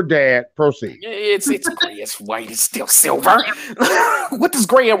silver, Dad. Proceed. It's gray, it's white, it's still silver. What does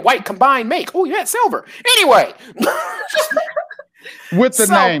gray and white combined make? Oh, yeah, silver. Anyway. With the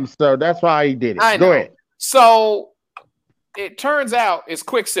name, so that's why he did it. Go ahead. So it turns out it's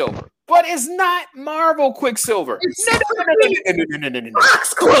Quicksilver. But it's not Marvel Quicksilver. No.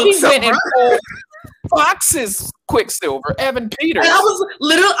 Fox Quicksilver. Fox's Quicksilver, Evan Peters. And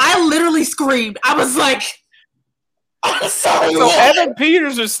I literally screamed. I was like, I'm sorry. So Evan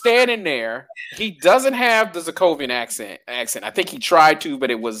Peters is standing there. He doesn't have the Sokovian accent. I think he tried to,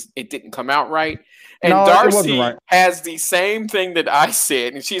 but it didn't come out right. And Darcy has the same thing that I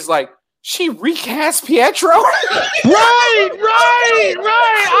said, and she's like, she recast Pietro? Right.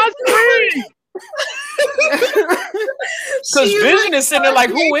 I screamed. Because Vision is sitting there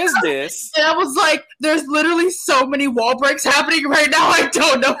like, who is this? And I was like, there's literally so many wall breaks happening right now. I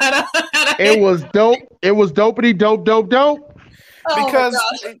don't know how to It was dope. It was dopey dope. Because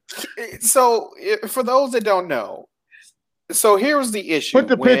for those that don't know, so here's the issue. Put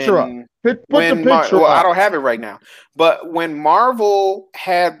the picture up. Put the picture up. I don't have it right now. But when Marvel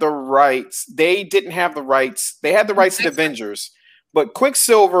had the rights, they didn't have the rights. They had the rights to the Avengers, but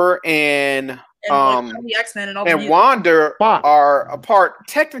Quicksilver and the X-Men and Wanda are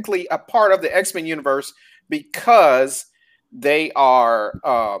technically a part of the X-Men universe because they are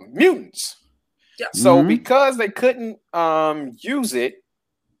mutants. Yeah. So because they couldn't use it,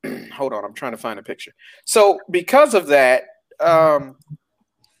 hold on, I'm trying to find a picture. So because of that,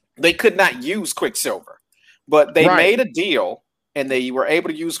 they could not use Quicksilver, but they made a deal and they were able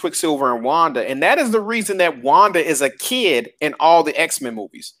to use Quicksilver and Wanda. And that is the reason that Wanda is a kid in all the X-Men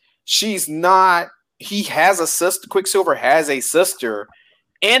movies. She's not, he has a sister, Quicksilver has a sister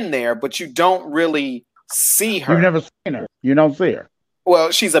in there, but you don't really see her. You've never seen her. You don't see her.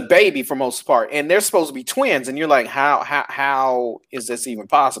 Well, she's a baby for most part, and they're supposed to be twins, and you're like, how is this even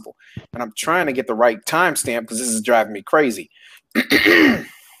possible? And I'm trying to get the right timestamp because this is driving me crazy.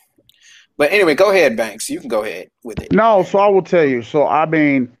 But anyway, go ahead, Banks. You can go ahead with it. No, so I will tell you. So I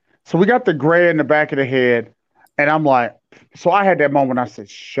mean, so we got the gray in the back of the head, and I'm like, so I had that moment. I said,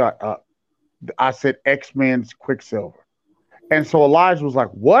 "Shut up." I said, "X-Men's Quicksilver," and so Elijah was like,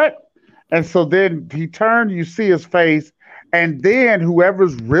 "What?" And so then he turned. You see his face, and then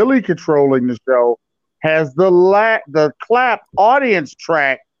whoever's really controlling the show has the clap audience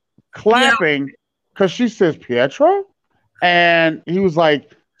track clapping because she says Pietro, and he was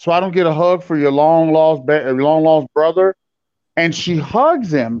like, "So I don't get a hug for your long lost brother," and she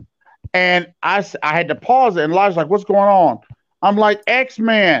hugs him, and I had to pause it, and Elijah's like, "What's going on?" I'm like,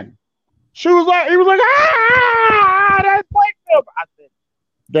 "X-Men." He was like, "Ah, that's Quicksilver." I said,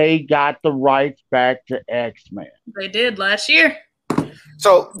 they got the rights back to X-Men. They did last year.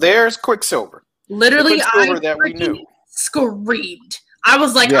 So there's Quicksilver. Literally, Quicksilver that we knew. Screamed. I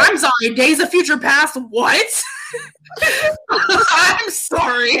was like, I'm sorry, Days of Future Past, what? I'm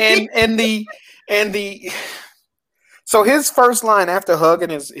sorry. And the so his first line after hugging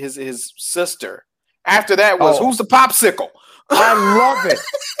his sister, after that was, "Who's the popsicle?" I love it.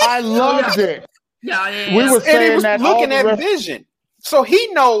 I loved it. Yeah. We were saying was that looking at Vision. So he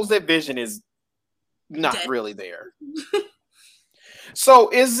knows that Vision is not really there. So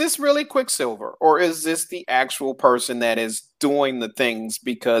is this really Quicksilver, or is this the actual person that is doing the things?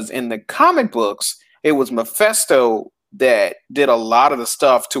 Because in the comic books, it was Mephisto that did a lot of the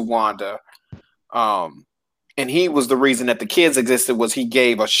stuff to Wanda. And he was the reason that the kids existed, was he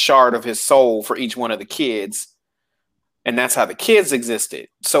gave a shard of his soul for each one of the kids. And that's how the kids existed.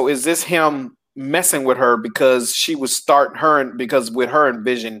 So is this him messing with her because she was because with her and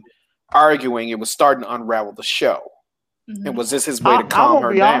Vision arguing, it was starting to unravel the show? Mm-hmm. And was this his way to calm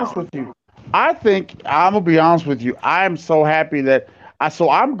her down? Honest with you. I think I'm gonna be honest with you. I am so happy that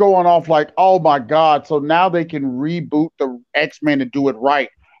I'm going off like, oh my God. So now they can reboot the X-Men and do it right.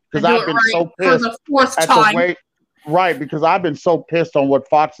 Because I've been so pissed for the fourth time. Right, because I've been so pissed on what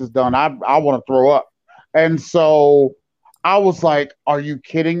Fox has done. I want to throw up. And so I was like, are you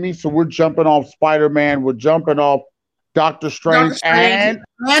kidding me? So we're jumping off Spider-Man, we're jumping off Doctor Strange, and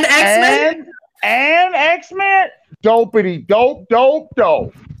X-Men. And X-Men. Dopey dope.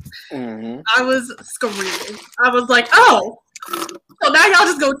 Mm-hmm. I was screaming. I was like, oh, so now y'all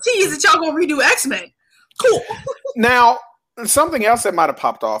just go tease that y'all gonna redo X-Men. Cool. Now, something else that might have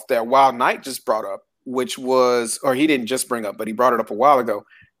popped off that Wild Knight just brought up, which was, or he didn't just bring up, but he brought it up a while ago.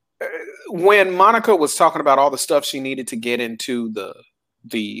 When Monica was talking about all the stuff she needed to get into the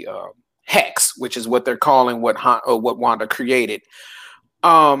hex, which is what they're calling what Wanda created,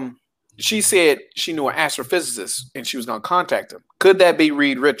 she said she knew an astrophysicist and she was going to contact him. Could that be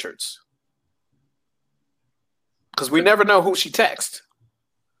Reed Richards? Because we never know who she texted.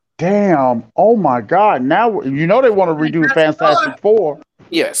 Damn! Oh my God! Now you know they want to redo Fantastic Four.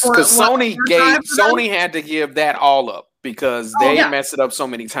 Yes, because Sony had to give that all up because they messed it up so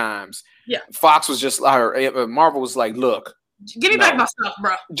many times. Yeah, Fox was just, Marvel was like, "Look, give me back my stuff,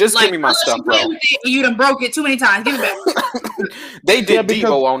 bro. Just give me my stuff, bro. You done broke it too many times. Give it back." They did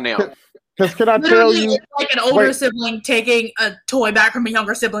Devo on them. Because can I tell you, it's like an older sibling taking a toy back from a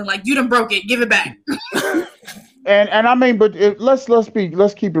younger sibling. Like, you done broke it. Give it back. And I mean, but let's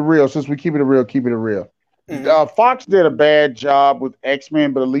keep it real. Since we keep it real. Mm-hmm. Fox did a bad job with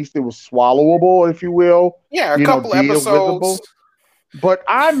X-Men, but at least it was swallowable, if you will. Yeah, a couple episodes. But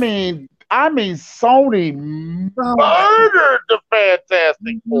I mean, Sony murdered the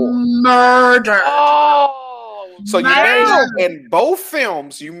Fantastic Four. Murder. Oh, so you made in both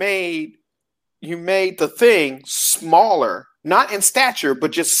films. You made the Thing smaller. Not in stature,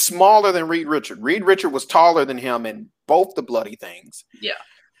 but just smaller than Reed Richards. Reed Richards was taller than him in both the bloody things. Yeah.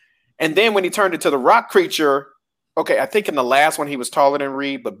 And then when he turned into the rock creature, okay, I think in the last one he was taller than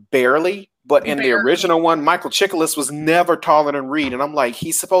Reed, but barely. But in the original one, Michael Chiklis was never taller than Reed. And I'm like,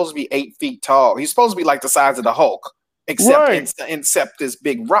 he's supposed to be 8 feet tall. He's supposed to be like the size of the Hulk, except this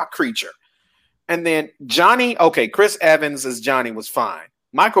big rock creature. And then Johnny, okay, Chris Evans as Johnny was fine.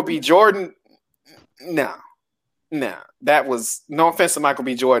 Michael B. Jordan, no. That was, no offense to Michael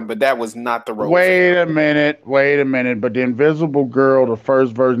B. Jordan, but that was not the role. Wait a minute. But the Invisible Girl, the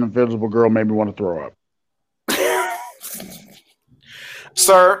first version of Invisible Girl, made me want to throw up.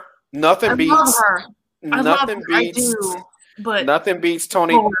 Sir, nothing beats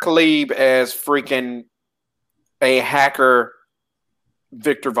Tony Collebe as freaking a hacker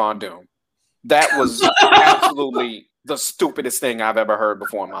Victor Von Doom. That was absolutely the stupidest thing I've ever heard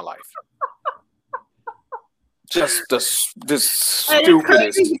before in my life. Just the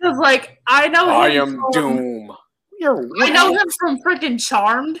stupidest. Because, like, I know I am Doom. I know him from freaking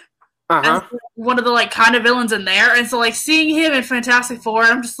Charmed. As one of the like kind of villains in there, and so like seeing him in Fantastic Four,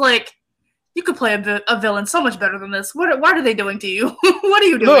 I'm just like, you could play a villain so much better than this. What are they doing to you? What are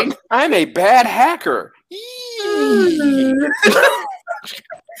you doing? Look, I'm a bad hacker. It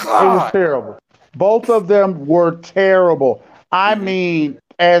was terrible. Both of them were terrible. I mean,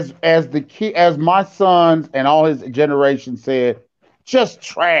 as my sons and all his generation said, just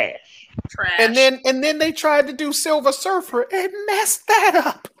trash. And then they tried to do Silver Surfer and messed that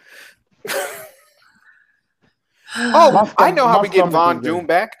up. I know how we get Von Doom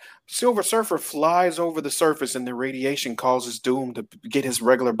back. Silver Surfer flies over the surface and the radiation causes Doom to get his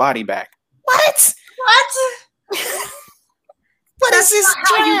regular body back. What? What is this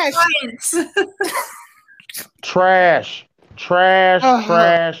trash? Trash. And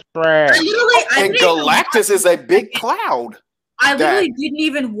Galactus is a big cloud. I literally didn't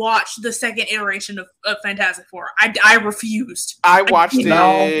even watch the second iteration of Fantastic Four. I refused. I watched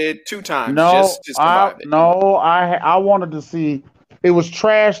it 2 times. I wanted to see. It was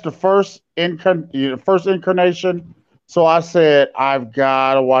trash the first incarnation. So I said I've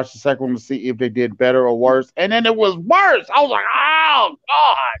got to watch the second one to see if they did better or worse. And then it was worse. I was like, oh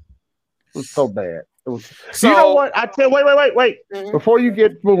God, it was so bad. It was. So, you know what? I tell. Wait. Mm-hmm. Before you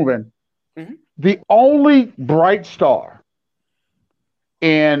get moving, the only bright star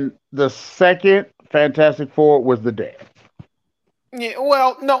in the second Fantastic Four was the dad. Yeah,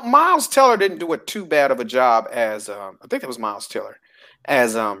 well, no, Miles Teller didn't do too bad of a job as I think that was Miles Teller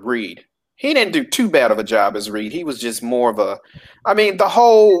as Reed. He didn't do too bad of a job as Reed. He was just more of a. I mean, the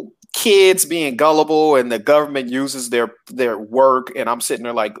whole kids being gullible and the government uses their work, and I'm sitting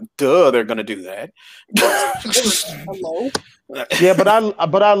there like, duh, they're gonna do that. Hello. Yeah, but I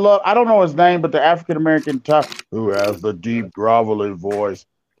love. I don't know his name, but the African American type who has the deep groveling voice.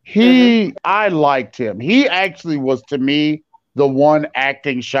 I liked him. He actually was to me the one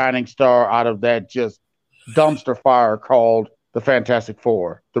acting shining star out of that just dumpster fire called the Fantastic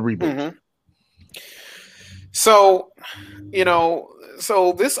Four, the reboot. So,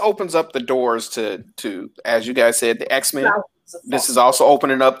 so this opens up the doors to as you guys said, the X-Men. This is also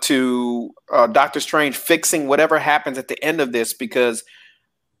opening up to Doctor Strange fixing whatever happens at the end of this, because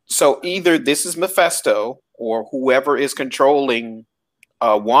so either this is Mephisto or whoever is controlling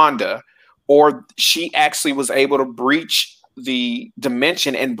Wanda, or she actually was able to breach the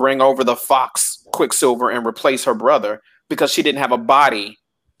dimension and bring over the Fox Quicksilver and replace her brother because she didn't have a body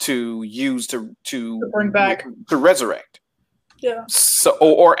to use to bring back, to resurrect. Yeah. So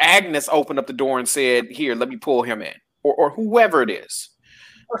or Agnes opened up the door and said, "Here, let me pull him in." Or whoever it is.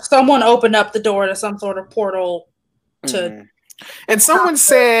 Or someone opened up the door to some sort of portal to. And someone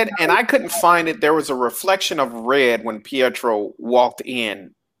said, and I couldn't find it, there was a reflection of red when Pietro walked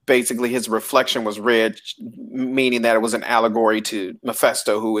in. Basically, his reflection was red, meaning that it was an allegory to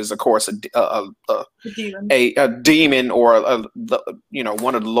Mephisto, who is, of course, a demon or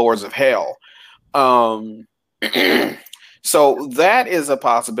one of the lords of hell. So that is a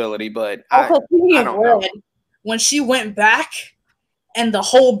possibility, but I don't know. When she went back and the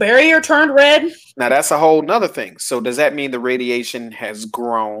whole barrier turned red. Now that's a whole nother thing. So does that mean the radiation has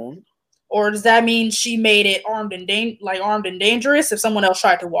grown? Or does that mean she made it armed and dangerous if someone else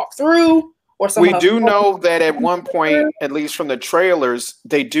tried to walk through? Or we do know that at one point, at least from the trailers,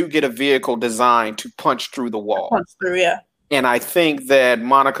 they do get a vehicle designed to punch through the wall. Punch through, yeah. And I think that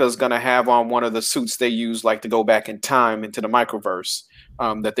Monica's going to have on one of the suits they use, like to go back in time into the microverse.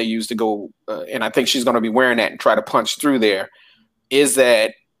 That they use to go, and I think she's going to be wearing that and try to punch through there. Is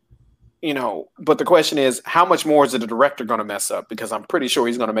that, but the question is, how much more is the director going to mess up? Because I'm pretty sure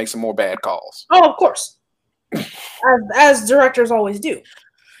he's going to make some more bad calls. Oh, of course. as directors always do.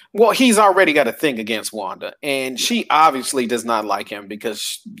 Well, he's already got a thing against Wanda, and she obviously does not like him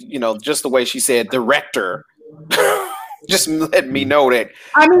because, just the way she said director, just let me know that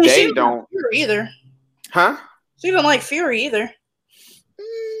they don't like Fury either. Huh? She didn't like Fury either.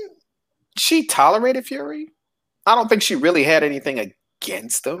 She tolerated Fury. I don't think she really had anything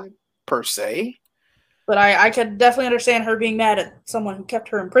against him per se. But I could definitely understand her being mad at someone who kept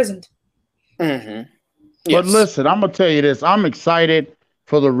her imprisoned. Yes. But listen, I'm gonna tell you this: I'm excited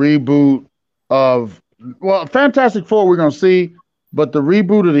for the reboot of Fantastic Four. We're gonna see, but the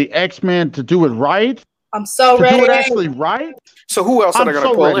reboot of the X-Men to do it right. I'm so ready. Do it actually right. So who else are they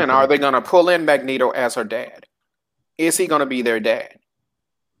gonna pull in? Are they gonna pull in Magneto as her dad? Is he gonna be their dad?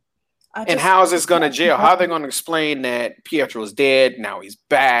 And how is this going to jail? How are they going to explain that Pietro's dead, now he's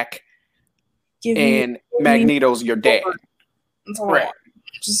back, and Magneto's your dad? Right.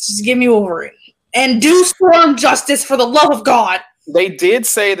 Just give me Wolverine. And do Storm justice for the love of God. They did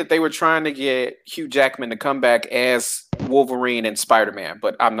say that they were trying to get Hugh Jackman to come back as Wolverine and Spider-Man,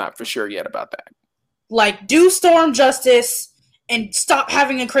 but I'm not for sure yet about that. Like, do Storm justice and stop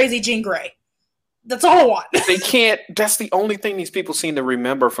having a crazy Jean Grey. That's all I want. They can't. That's the only thing these people seem to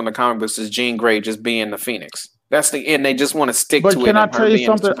remember from the comic books is Jean Grey just being the Phoenix. That's the end. They just want to stick to it. But can I tell you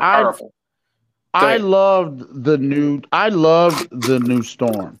something? I loved the new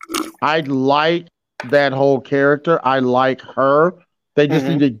Storm. I like that whole character. I like her. They just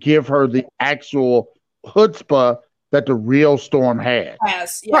need to give her the actual chutzpah that the real Storm had.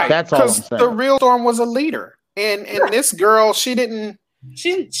 Yes, yeah. Right. That's all I'm saying. The real Storm was a leader. And this girl, she didn't.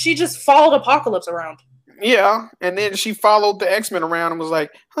 She just followed Apocalypse around. Yeah, and then she followed the X-Men around and was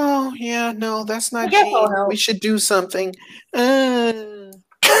like, "Oh yeah, no, that's not Jean. We should do something." But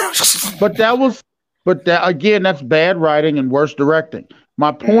again, that's bad writing and worse directing.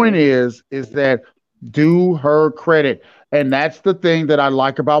 My point is that do her credit, and that's the thing that I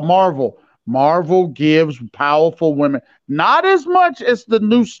like about Marvel. Marvel gives powerful women, not as much as the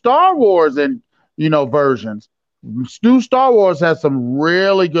new Star Wars and versions. New Star Wars has some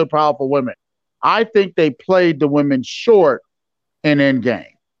really good, powerful women. I think they played the women short in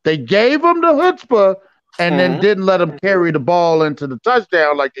Endgame. They gave them the chutzpah and then didn't let them carry the ball into the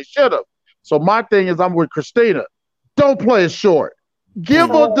touchdown like they should have. So my thing is, I'm with Christina. Don't play it short. Give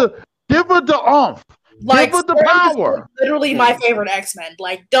her the oomph. Give her the power. Literally my favorite X-Men.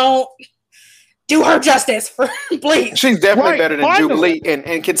 Like, don't do her justice, please. She's definitely better than Jubilee.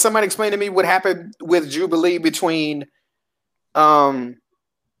 And can somebody explain to me what happened with Jubilee between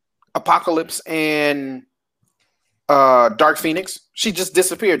Apocalypse and Dark Phoenix? She just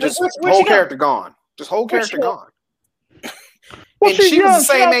disappeared. Just whole character gone. Just whole character gone. And she was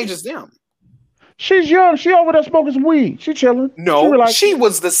the same age as them. She's young. She over there smoking some weed. She chilling. No, she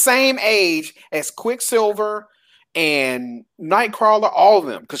was the same age as Quicksilver and Nightcrawler, all of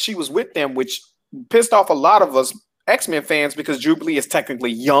them, because she was with them, which pissed off a lot of us X-Men fans because Jubilee is technically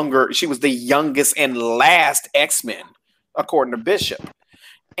younger. She was the youngest and last X-Men, according to Bishop.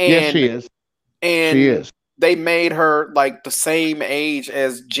 And, yes, she is. And she is. They made her like the same age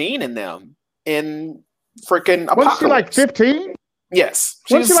as Jean and them in freaking Apocalypse. Was she like 15? Yes.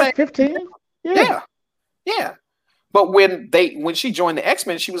 Was she like 15? Yeah. But when she joined the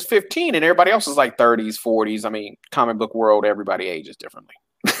X-Men, she was 15 and everybody else was like 30s, 40s. I mean, comic book world, everybody ages differently.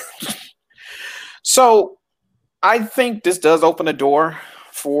 So I think this does open a door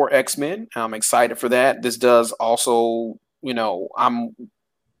for X-Men. I'm excited for that. This does also, I'm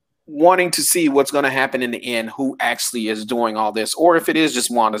wanting to see what's going to happen in the end, who actually is doing all this, or if it is just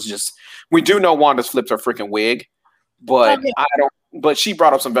Wanda's we do know Wanda's flipped her freaking wig, but but she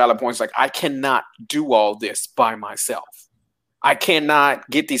brought up some valid points. Like, I cannot do all this by myself. I cannot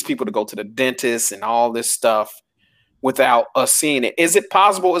get these people to go to the dentist and all this stuff without us seeing it. Is it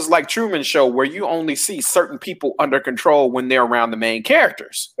possible? It's like Truman Show where you only see certain people under control when they're around the main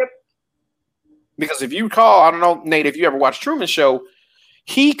characters. Yep. Because if you recall, I don't know, Nate, if you ever watched Truman Show,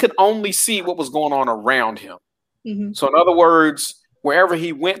 he could only see what was going on around him. Mm-hmm. So in other words, wherever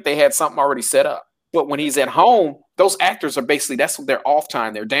he went, they had something already set up. But when he's at home, those actors are basically, that's their off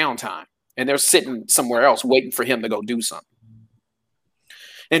time, their downtime. And they're sitting somewhere else waiting for him to go do something.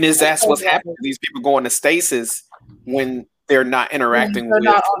 And that's what's happening. These people go into stasis when they're not interacting with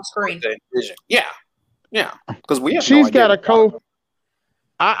not on screen. The vision. Yeah. Because she's got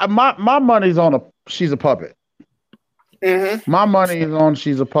a my money's on she's a puppet. Mm-hmm. My money is on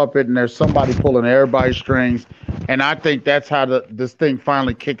she's a puppet, and there's somebody pulling everybody's strings. And I think that's how this thing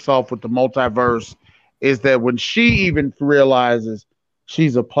finally kicks off with the multiverse, is that when she even realizes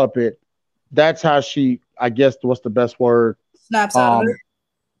she's a puppet, that's how she, I guess, what's the best word? Snaps out of it.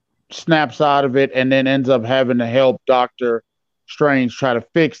 Snaps out of it, and then ends up having to help Doctor Strange try to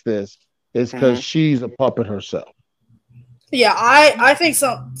fix this, is because she's a puppet herself. Yeah, I think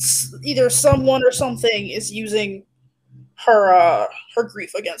either someone or something is using her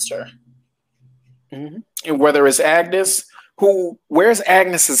grief against her. Mm-hmm. And whether it's Agnes, where's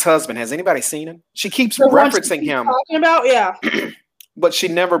Agnes's husband? Has anybody seen him? She keeps referencing him. Talking about, yeah. But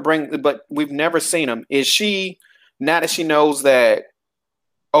we've never seen him. Is she, now that she knows that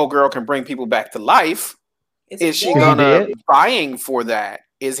girl can bring people back to life, is she buying for that?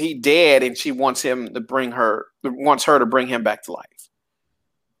 Is he dead and she wants her to bring him back to life?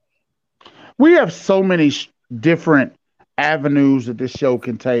 We have so many different avenues that this show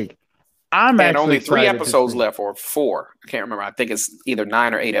can take. And only 3 episodes left, or 4. I can't remember. I think it's either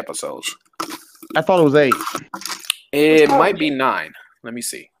 9 or 8 episodes. I thought it was 8. It might be 9. Let me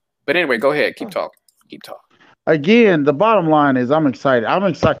see. But anyway, go ahead. Keep talking. again, the bottom line is I'm excited. I'm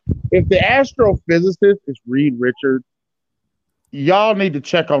excited. If the astrophysicist is Reed Richards, y'all need to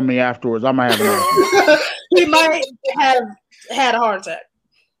check on me afterwards. I might have an He might have had a heart attack.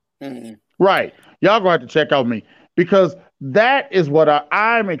 Mm-hmm. Right. Y'all going to have to check on me because that is what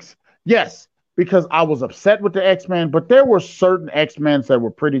yes, because I was upset with the X-Men, but there were certain X-Men that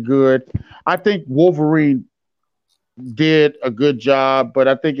were pretty good. I think Wolverine did a good job, but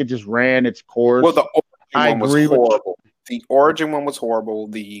I think it just ran its course. Well, the origin one was horrible. The origin one was horrible.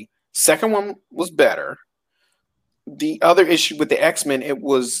 The second one was better. The other issue with the X-Men, it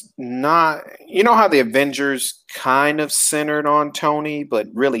was not, you know how the Avengers kind of centered on Tony, but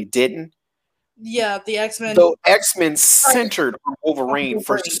really didn't? Yeah, the X-Men. The X-Men centered on Wolverine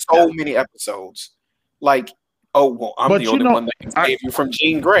for so many episodes. Like, oh, well, I'm the only one that can save you from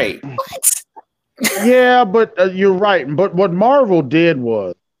Jean Grey. What? Yeah, but you're right. But what Marvel did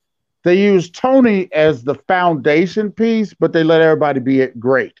was they used Tony as the foundation piece, but they let everybody be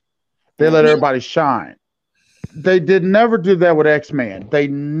great. They let everybody shine. They never did that with X-Men. They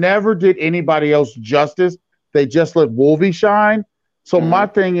never did anybody else justice. They just let Wolvie shine. So my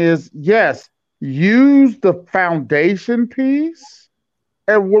thing is, yes, use the foundation piece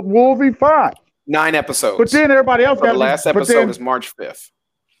and Wolvie fine. 9 episodes. But then everybody else got the last episode is March 5th.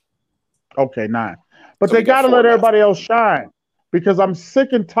 Okay, 9. But so they got to let everybody else shine because I'm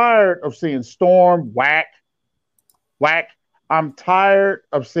sick and tired of seeing Storm, Whack. I'm tired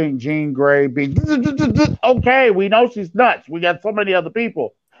of seeing Jean Grey be okay. We know she's nuts. We got so many other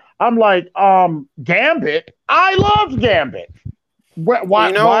people. I'm like, Gambit. I loved Gambit.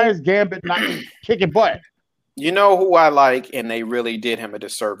 Why is Gambit not kicking butt? You know who I like, and they really did him a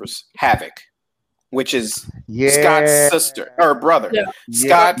disservice? Havoc, which is Scott's sister or brother. Yeah.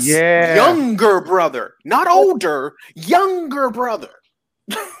 Scott's younger brother, not older, younger brother.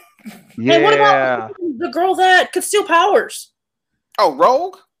 Hey, what about the girl that could steal powers? Oh,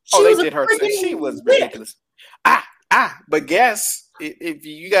 Rogue? They did her thing. She was ridiculous. But guess, if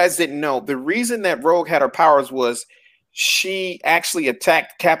you guys didn't know, the reason that Rogue had her powers was she actually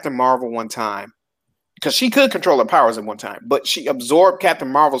attacked Captain Marvel one time because she could control her powers at one time, but she absorbed Captain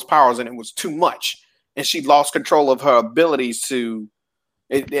Marvel's powers and it was too much. And she lost control of her abilities to,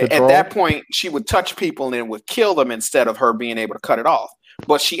 at that point, she would touch people and it would kill them instead of her being able to cut it off.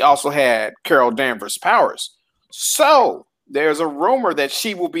 But she also had Carol Danvers' powers. So there's a rumor that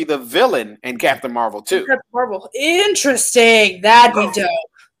she will be the villain in Captain Marvel 2. Captain Marvel. Interesting. That'd be dope.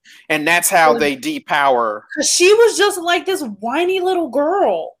 And that's how they depower. She was just like this whiny little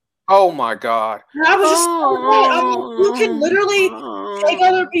girl. Oh my God. And I was just you can literally take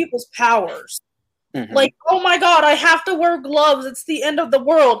other people's powers. Mm-hmm. Like, oh my God, I have to wear gloves. It's the end of the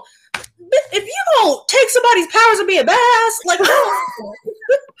world. If you don't take somebody's powers and be a badass, like,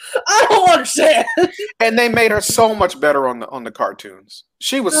 I don't understand. And they made her so much better on the cartoons.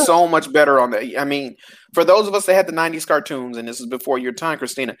 She was so much better on the. I mean, for those of us that had the '90s cartoons, and this is before your time,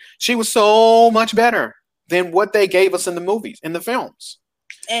 Christina, she was so much better than what they gave us in the movies, in the films.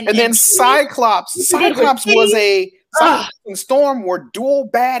 And then Cyclops was Cyclops and Storm were dual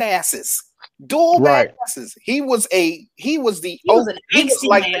badasses. Badasses. He was like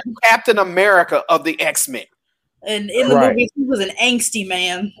the Captain America of the X-Men. And in the movies, he was an angsty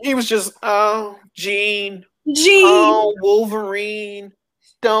man. He was just, Jean. Oh, Wolverine.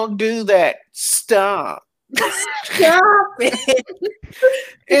 Don't do that. Stop. Stop it.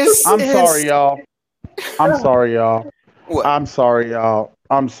 I'm sorry, y'all. What? I'm sorry, y'all.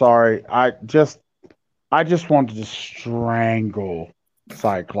 I'm sorry. I just wanted to strangle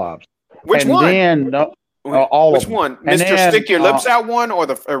Cyclops. Which one? Then, all Which of one? And Mr. then, Stick Your Lips Out one or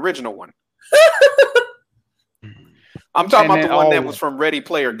the original one? I'm talking about the one that was from Ready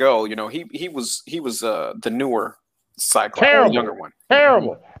Player Go. You know, he was the newer Cyclops, terrible, younger one.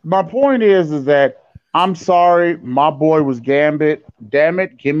 Terrible. My point is that I'm sorry, my boy was Gambit. Damn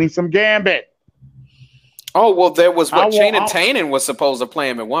it, give me some Gambit. Oh well, there was Channing Tatum was supposed to play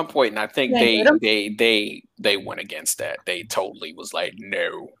him at one point, and I think they went against that. They totally was like,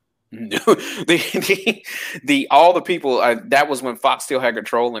 no. All the people that was when Fox still had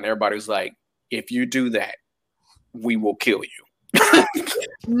control, and everybody was like, if you do that, we will kill you.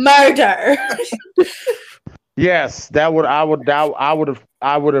 Murder. Yes, I would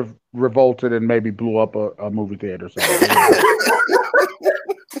have revolted and maybe blew up a movie theater.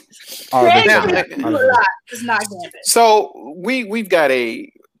 So we've got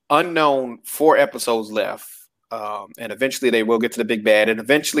a unknown 4 episodes left. And eventually they will get to the big bad. And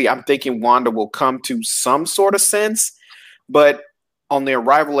eventually I'm thinking Wanda will come to some sort of sense. But on the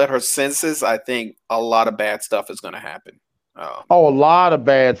arrival at her senses, I think a lot of bad stuff is going to happen. A lot of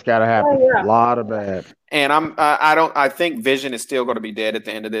bad's got to happen. Oh, yeah. A lot of bad. And I think Vision is still going to be dead at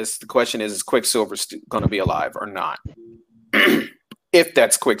the end of this. The question is Quicksilver going to be alive or not? If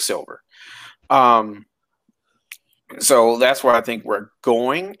that's Quicksilver. So that's where I think we're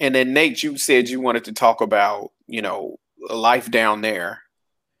going. And then Nate, you said you wanted to talk about, life down there.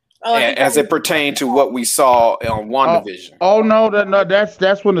 As it pertained to what we saw on WandaVision. No,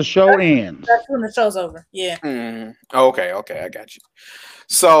 that's when the show ends. That's when the show's over. Yeah. Okay, I got you.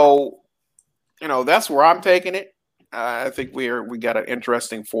 So, that's where I'm taking it. I think we got an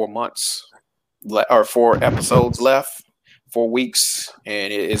interesting 4 months or 4 episodes left, 4 weeks,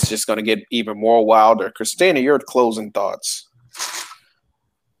 and it's just going to get even more wilder. Christina, your closing thoughts?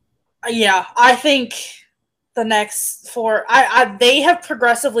 Yeah, I think the next 4, they have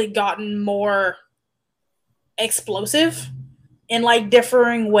progressively gotten more explosive in like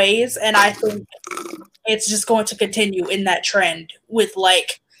differing ways, and I think it's just going to continue in that trend with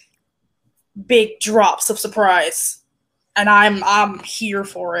like big drops of surprise, and I'm here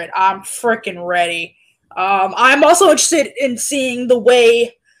for it. I'm freaking ready. I'm also interested in seeing the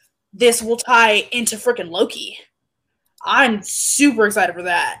way this will tie into freaking Loki. I'm super excited for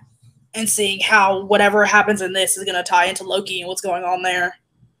that. And seeing how whatever happens in this is going to tie into Loki and what's going on there.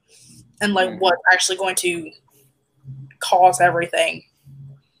 And, like, what's actually going to cause everything.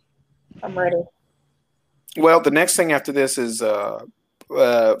 I'm ready. Well, the next thing after this is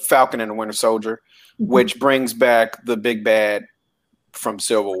Falcon and the Winter Soldier, which brings back the big bad from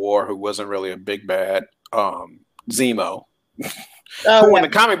Civil War, who wasn't really a big bad, Zemo. Who in the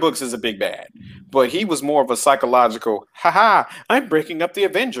comic books is a big bad. But he was more of a psychological, I'm breaking up the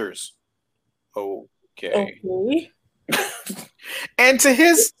Avengers. Okay. And to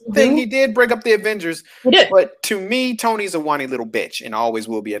his thing, he did break up the Avengers. He did. But to me, Tony's a whiny little bitch and always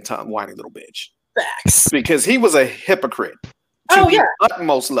will be a whiny little bitch. Facts. Because he was a hypocrite to the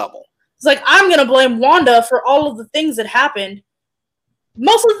utmost level. It's like, I'm going to blame Wanda for all of the things that happened.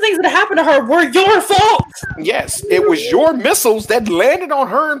 Most of the things that happened to her were your fault. Yes, it was your missiles that landed on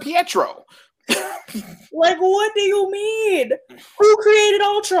her and Pietro. Like, what do you mean? Who created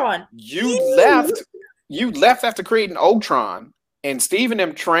Ultron? You left after creating Ultron, and Steve and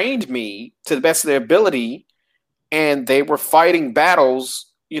them trained me to the best of their ability, and they were fighting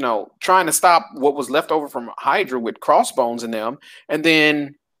battles, trying to stop what was left over from Hydra with Crossbones in them. And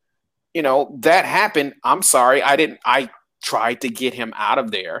then, that happened. I'm sorry, I tried to get him out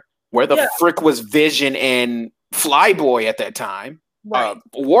of there. Where the frick was Vision and Flyboy at that time? Right.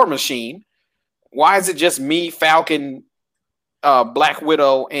 War Machine. Why is it just me, Falcon, Black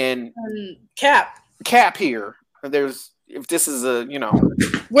Widow, and Cap here? If this is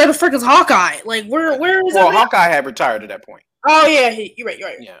where the frick is Hawkeye? Like where is? Well, Hawkeye had retired at that point. Oh yeah, you're right.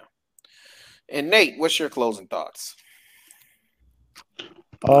 Yeah. And Nate, what's your closing thoughts?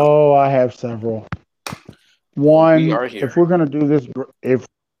 Oh, I have several. One, if we're gonna do this,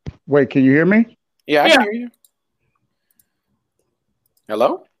 can you hear me? Yeah, I can hear you.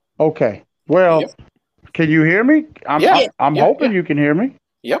 Hello? Okay. Well, Can you hear me? I'm hoping you can hear me.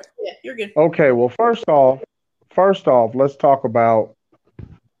 Yep. Yeah, you're good. Okay. Well, first off, let's talk about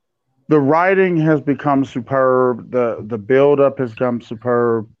the writing has become superb. The build up has become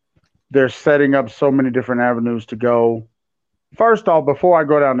superb. They're setting up so many different avenues to go. First off, before I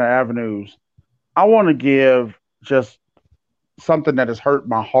go down the avenues, I want to give just something that has hurt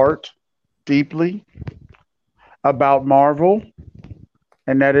my heart deeply about Marvel,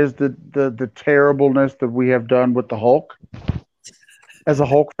 and that is the terribleness that we have done with the Hulk. As a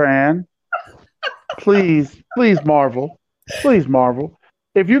Hulk fan, please, Marvel,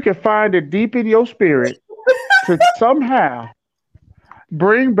 if you can find it deep in your spirit to somehow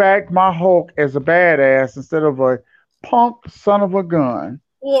bring back my Hulk as a badass instead of a punk son of a gun.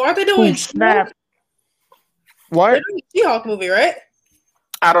 Well, aren't they doing snap? What? They're doing a She-Hulk movie, right?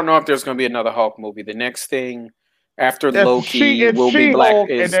 I don't know if there's going to be another Hulk movie. The next thing after Loki will be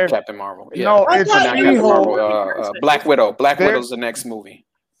Captain Marvel. Yeah. No, it's She-Hulk. Black Widow. Black Widow's the next movie.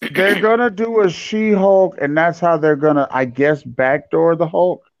 They're going to do a She-Hulk, and that's how they're going to, I guess, backdoor the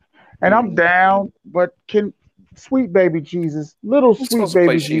Hulk. And I'm down, but sweet baby Jesus, sweet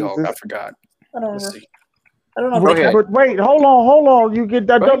baby Jesus. I forgot. I don't know. But wait, hold on. You get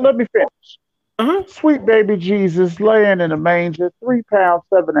that. Don't let me finish. Sweet baby Jesus laying in a manger, 3 pound,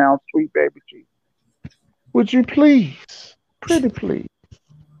 7 ounce sweet baby Jesus. Would you please, pretty please,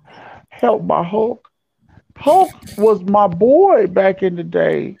 help my Hulk? Hulk was my boy back in the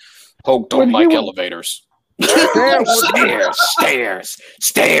day. Hulk don't like elevators. Stairs.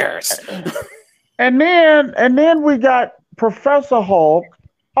 And then we got Professor Hulk.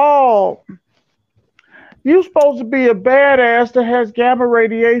 Oh, You supposed to be a badass that has gamma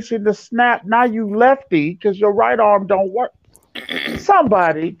radiation to snap. Now you lefty because your right arm don't work.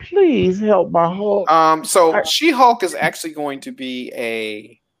 Somebody, please help my Hulk. So She-Hulk is actually going to be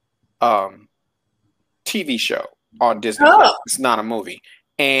a TV show on Disney. Oh. It's not a movie,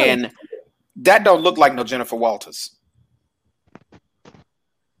 and that don't look like no Jennifer Walters.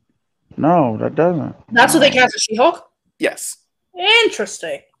 No, that doesn't. That's what they cast as She-Hulk? Yes.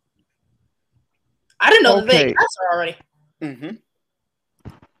 Interesting. I didn't know that they cast her already. Mm-hmm.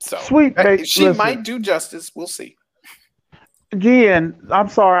 So sweet, she might do justice. We'll see. Again, I'm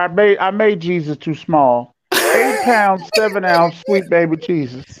sorry, I made Jesus too small. 8 pounds, 7 ounce, sweet baby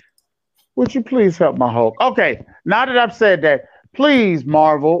Jesus. Would you please help my Hulk? Okay, now that I've said that, please,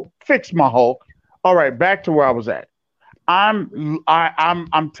 Marvel, fix my Hulk. All right, back to where I was at. I'm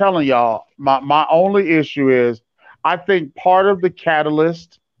telling y'all, my only issue is I think part of the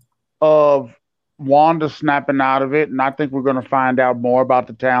catalyst of Wanda snapping out of it, and I think we're going to find out more about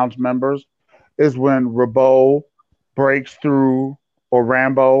the town's members, is when Rambo breaks through, or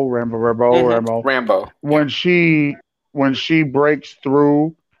Rambo. When she breaks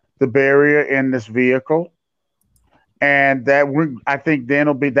through the barrier in this vehicle, and I think then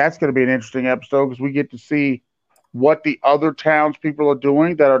that's going to be an interesting episode because we get to see what the other townspeople are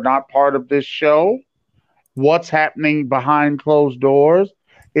doing that are not part of this show, what's happening behind closed doors.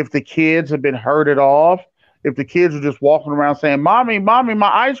 If the kids have been herded off, if the kids are just walking around saying, "Mommy, mommy,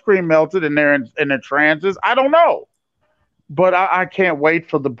 my ice cream melted," and they're in the trances, I don't know. But I can't wait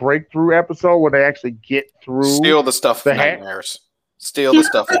for the breakthrough episode where they actually get through. Steal the stuff of nightmares. Steal the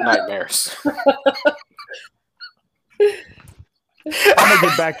stuff of nightmares. I'm gonna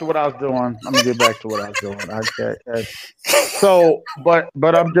get back to what I was doing.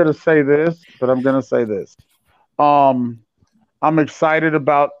 But I'm gonna say this. I'm excited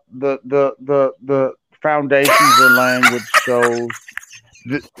about the Foundations in Language shows.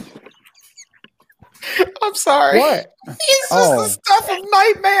 I'm sorry. What? It's just the stuff of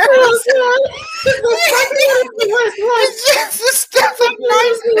nightmares. It's just the stuff of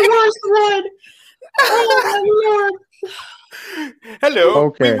nightmares. Oh my Lord. Hello.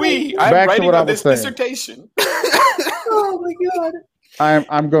 Okay. I'm writing on this dissertation. Oh my God.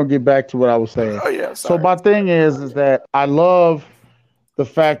 I'm gonna get back to what I was saying. Oh yeah. Sorry. So my thing is that I love the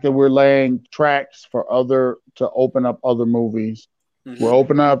fact that we're laying tracks to open up other movies. Mm-hmm. We're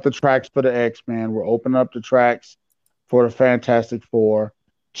opening up the tracks for the X-Men. We're opening up the tracks for the Fantastic Four.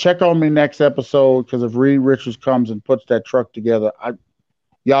 Check on me next episode because if Reed Richards comes and puts that truck together,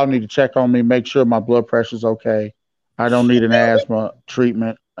 y'all need to check on me. Make sure my blood pressure's okay. I don't need an asthma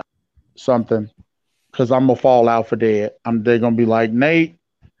treatment, something, because I'm gonna fall out for dead. They're gonna be like, Nate,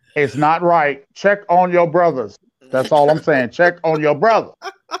 it's not right. Check on your brothers. That's all I'm saying. Check on your brother.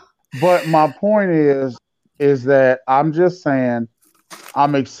 But my point is that I'm just saying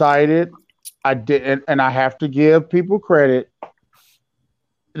I'm excited. I did, and I have to give people credit.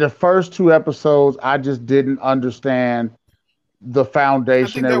 The first 2 episodes, I just didn't understand the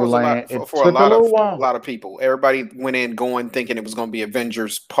foundation they were laying. It took a lot of people. Everybody went in thinking it was going to be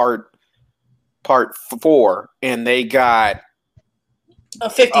Avengers Part 4, and they got a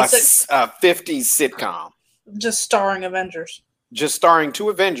 50s sitcom. Just starring Avengers. Just starring 2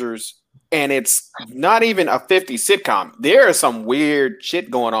 Avengers, and it's not even a 50s sitcom. There is some weird shit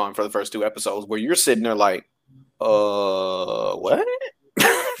going on for the first 2 episodes where you're sitting there like, what?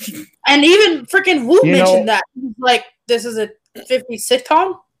 And even freaking Whoop mentioned that. He's like, this is a 50s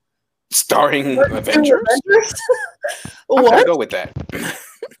sitcom? Starring Avengers? I'm going to go with that.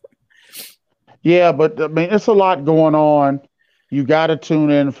 Yeah, but I mean, it's a lot going on. You got to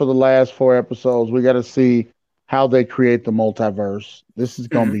tune in for the last 4 episodes. We got to see how they create the multiverse. This is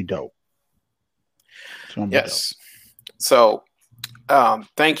going to be dope. Yes. Dope. So,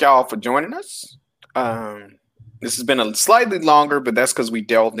 thank y'all for joining us. This has been a slightly longer, but that's because we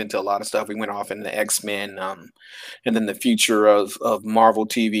delved into a lot of stuff. We went off into X-Men, and then the future of Marvel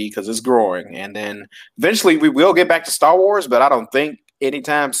TV because it's growing. And then eventually we will get back to Star Wars, but I don't think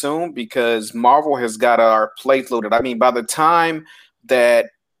anytime soon because Marvel has got our plate loaded. I mean, by the time that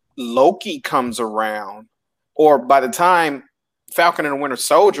Loki comes around, or by the time Falcon and the Winter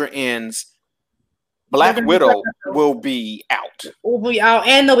Soldier ends, Black Widow will be out. Will be out,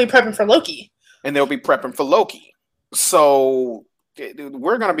 and they'll be prepping for Loki. So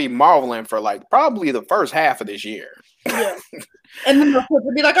we're going to be marveling for like probably the first half of this year. Yeah. And then they'll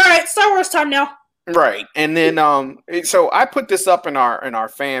be like, all right, Star Wars time now. Right. And then so I put this up in our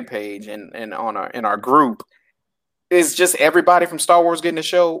fan page and in our group. Is just everybody from Star Wars getting a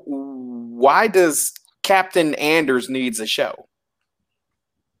show. Why does Captain Anders needs a show?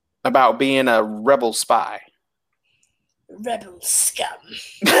 about being a rebel spy. Rebel scum.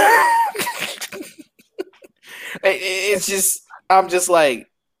 It's just, I'm just like,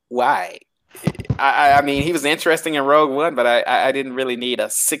 why? I mean, he was interesting in Rogue One, but I didn't really need a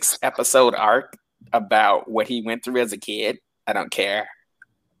 6-episode arc about what he went through as a kid. I don't care.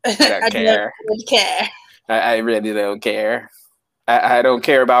 I don't care. I really don't care. I don't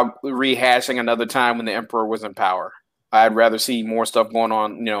care about rehashing another time when the Emperor was in power. I'd rather see more stuff going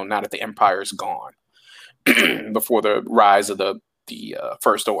on, now that the Empire's gone, before the rise of the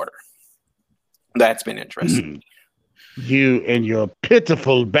First Order. That's been interesting. You and your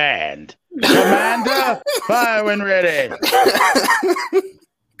pitiful band. Commander, fire when ready.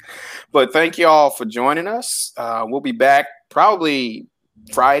 But thank you all for joining us. We'll be back probably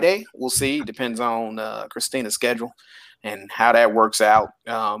Friday. We'll see. Depends on Christina's schedule and how that works out.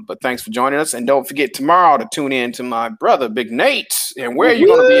 But thanks for joining us. And don't forget tomorrow to tune in to my brother, Big Nate. And where are you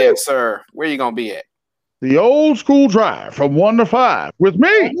going to be at, sir? Where are you going to be at? The Old School Drive from 1 to 5 with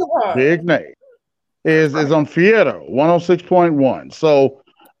me, Big Nate, is on Fierro 106.1. So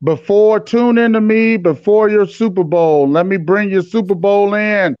tune in to me before your Super Bowl. Let me bring your Super Bowl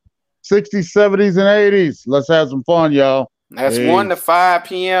in. 60s, 70s, and 80s. Let's have some fun, y'all. That's 1 to 5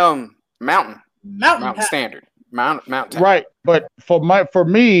 p.m. Mountain Standard. Mountain time. Right. But for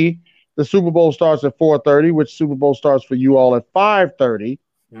me, the Super Bowl starts at 4:30, which Super Bowl starts for you all at 5:30.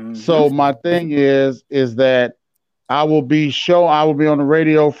 Mm-hmm. So my thing is that I will be on the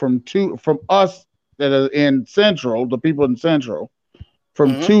radio from us that are in Central, the people in Central,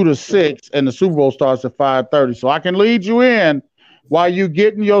 from 2 to 6, and the Super Bowl starts at 5:30. So I can lead you in while you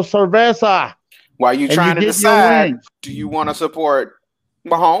getting your cerveza. While you trying to decide, do you want to support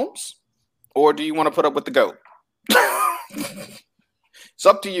Mahomes or do you want to put up with the GOAT? It's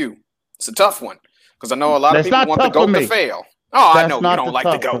up to you. It's a tough one because I know a lot of people want the GOAT to fail. Oh, I know you don't like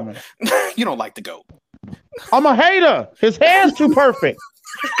the GOAT. You don't like the GOAT. I'm a hater. His hair's too perfect.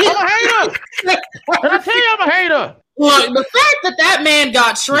 I'm a hater. And I tell you, I'm a hater. Look, the fact that man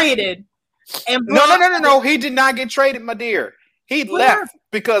got traded and no, he did not get traded, my dear. He left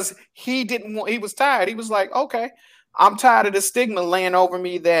because he didn't want. He was tired. He was like, okay, I'm tired of the stigma laying over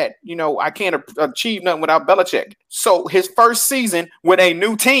me that I can't achieve nothing without Belichick. So his first season with a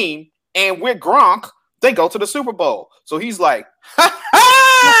new team and with Gronk, they go to the Super Bowl. So he's like, ha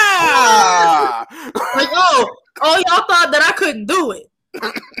ha! Like, oh, y'all thought that I couldn't do it.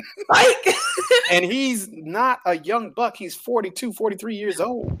 Like, and he's not a young buck. He's 42, 43 years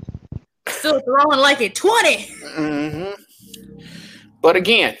old. Still throwing like a 20. Mm-hmm. But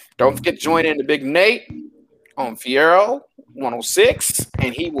again, don't forget to join in the Big Nate on Fierro 106,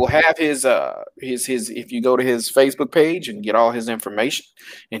 and he will have his if you go to his Facebook page and get all his information,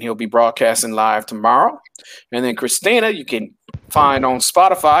 and he'll be broadcasting live tomorrow. And then Christina, you can find on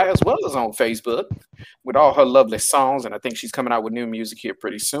Spotify as well as on Facebook with all her lovely songs, and I think she's coming out with new music here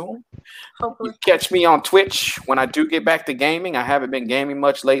pretty soon. Hopefully. You catch me on Twitch when I do get back to gaming. I haven't been gaming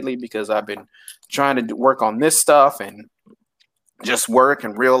much lately because I've been trying to work on this stuff and just work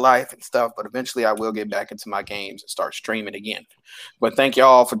and real life and stuff, but eventually I will get back into my games and start streaming again. But thank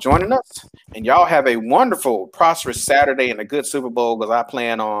y'all for joining us, and y'all have a wonderful, prosperous Saturday and a good Super Bowl, because I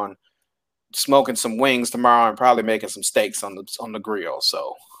plan on smoking some wings tomorrow and probably making some steaks on the grill.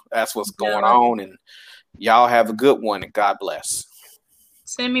 So that's what's going on, and y'all have a good one, and God bless.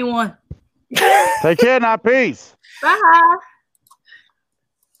 Send me one. Take care now. Peace. Bye.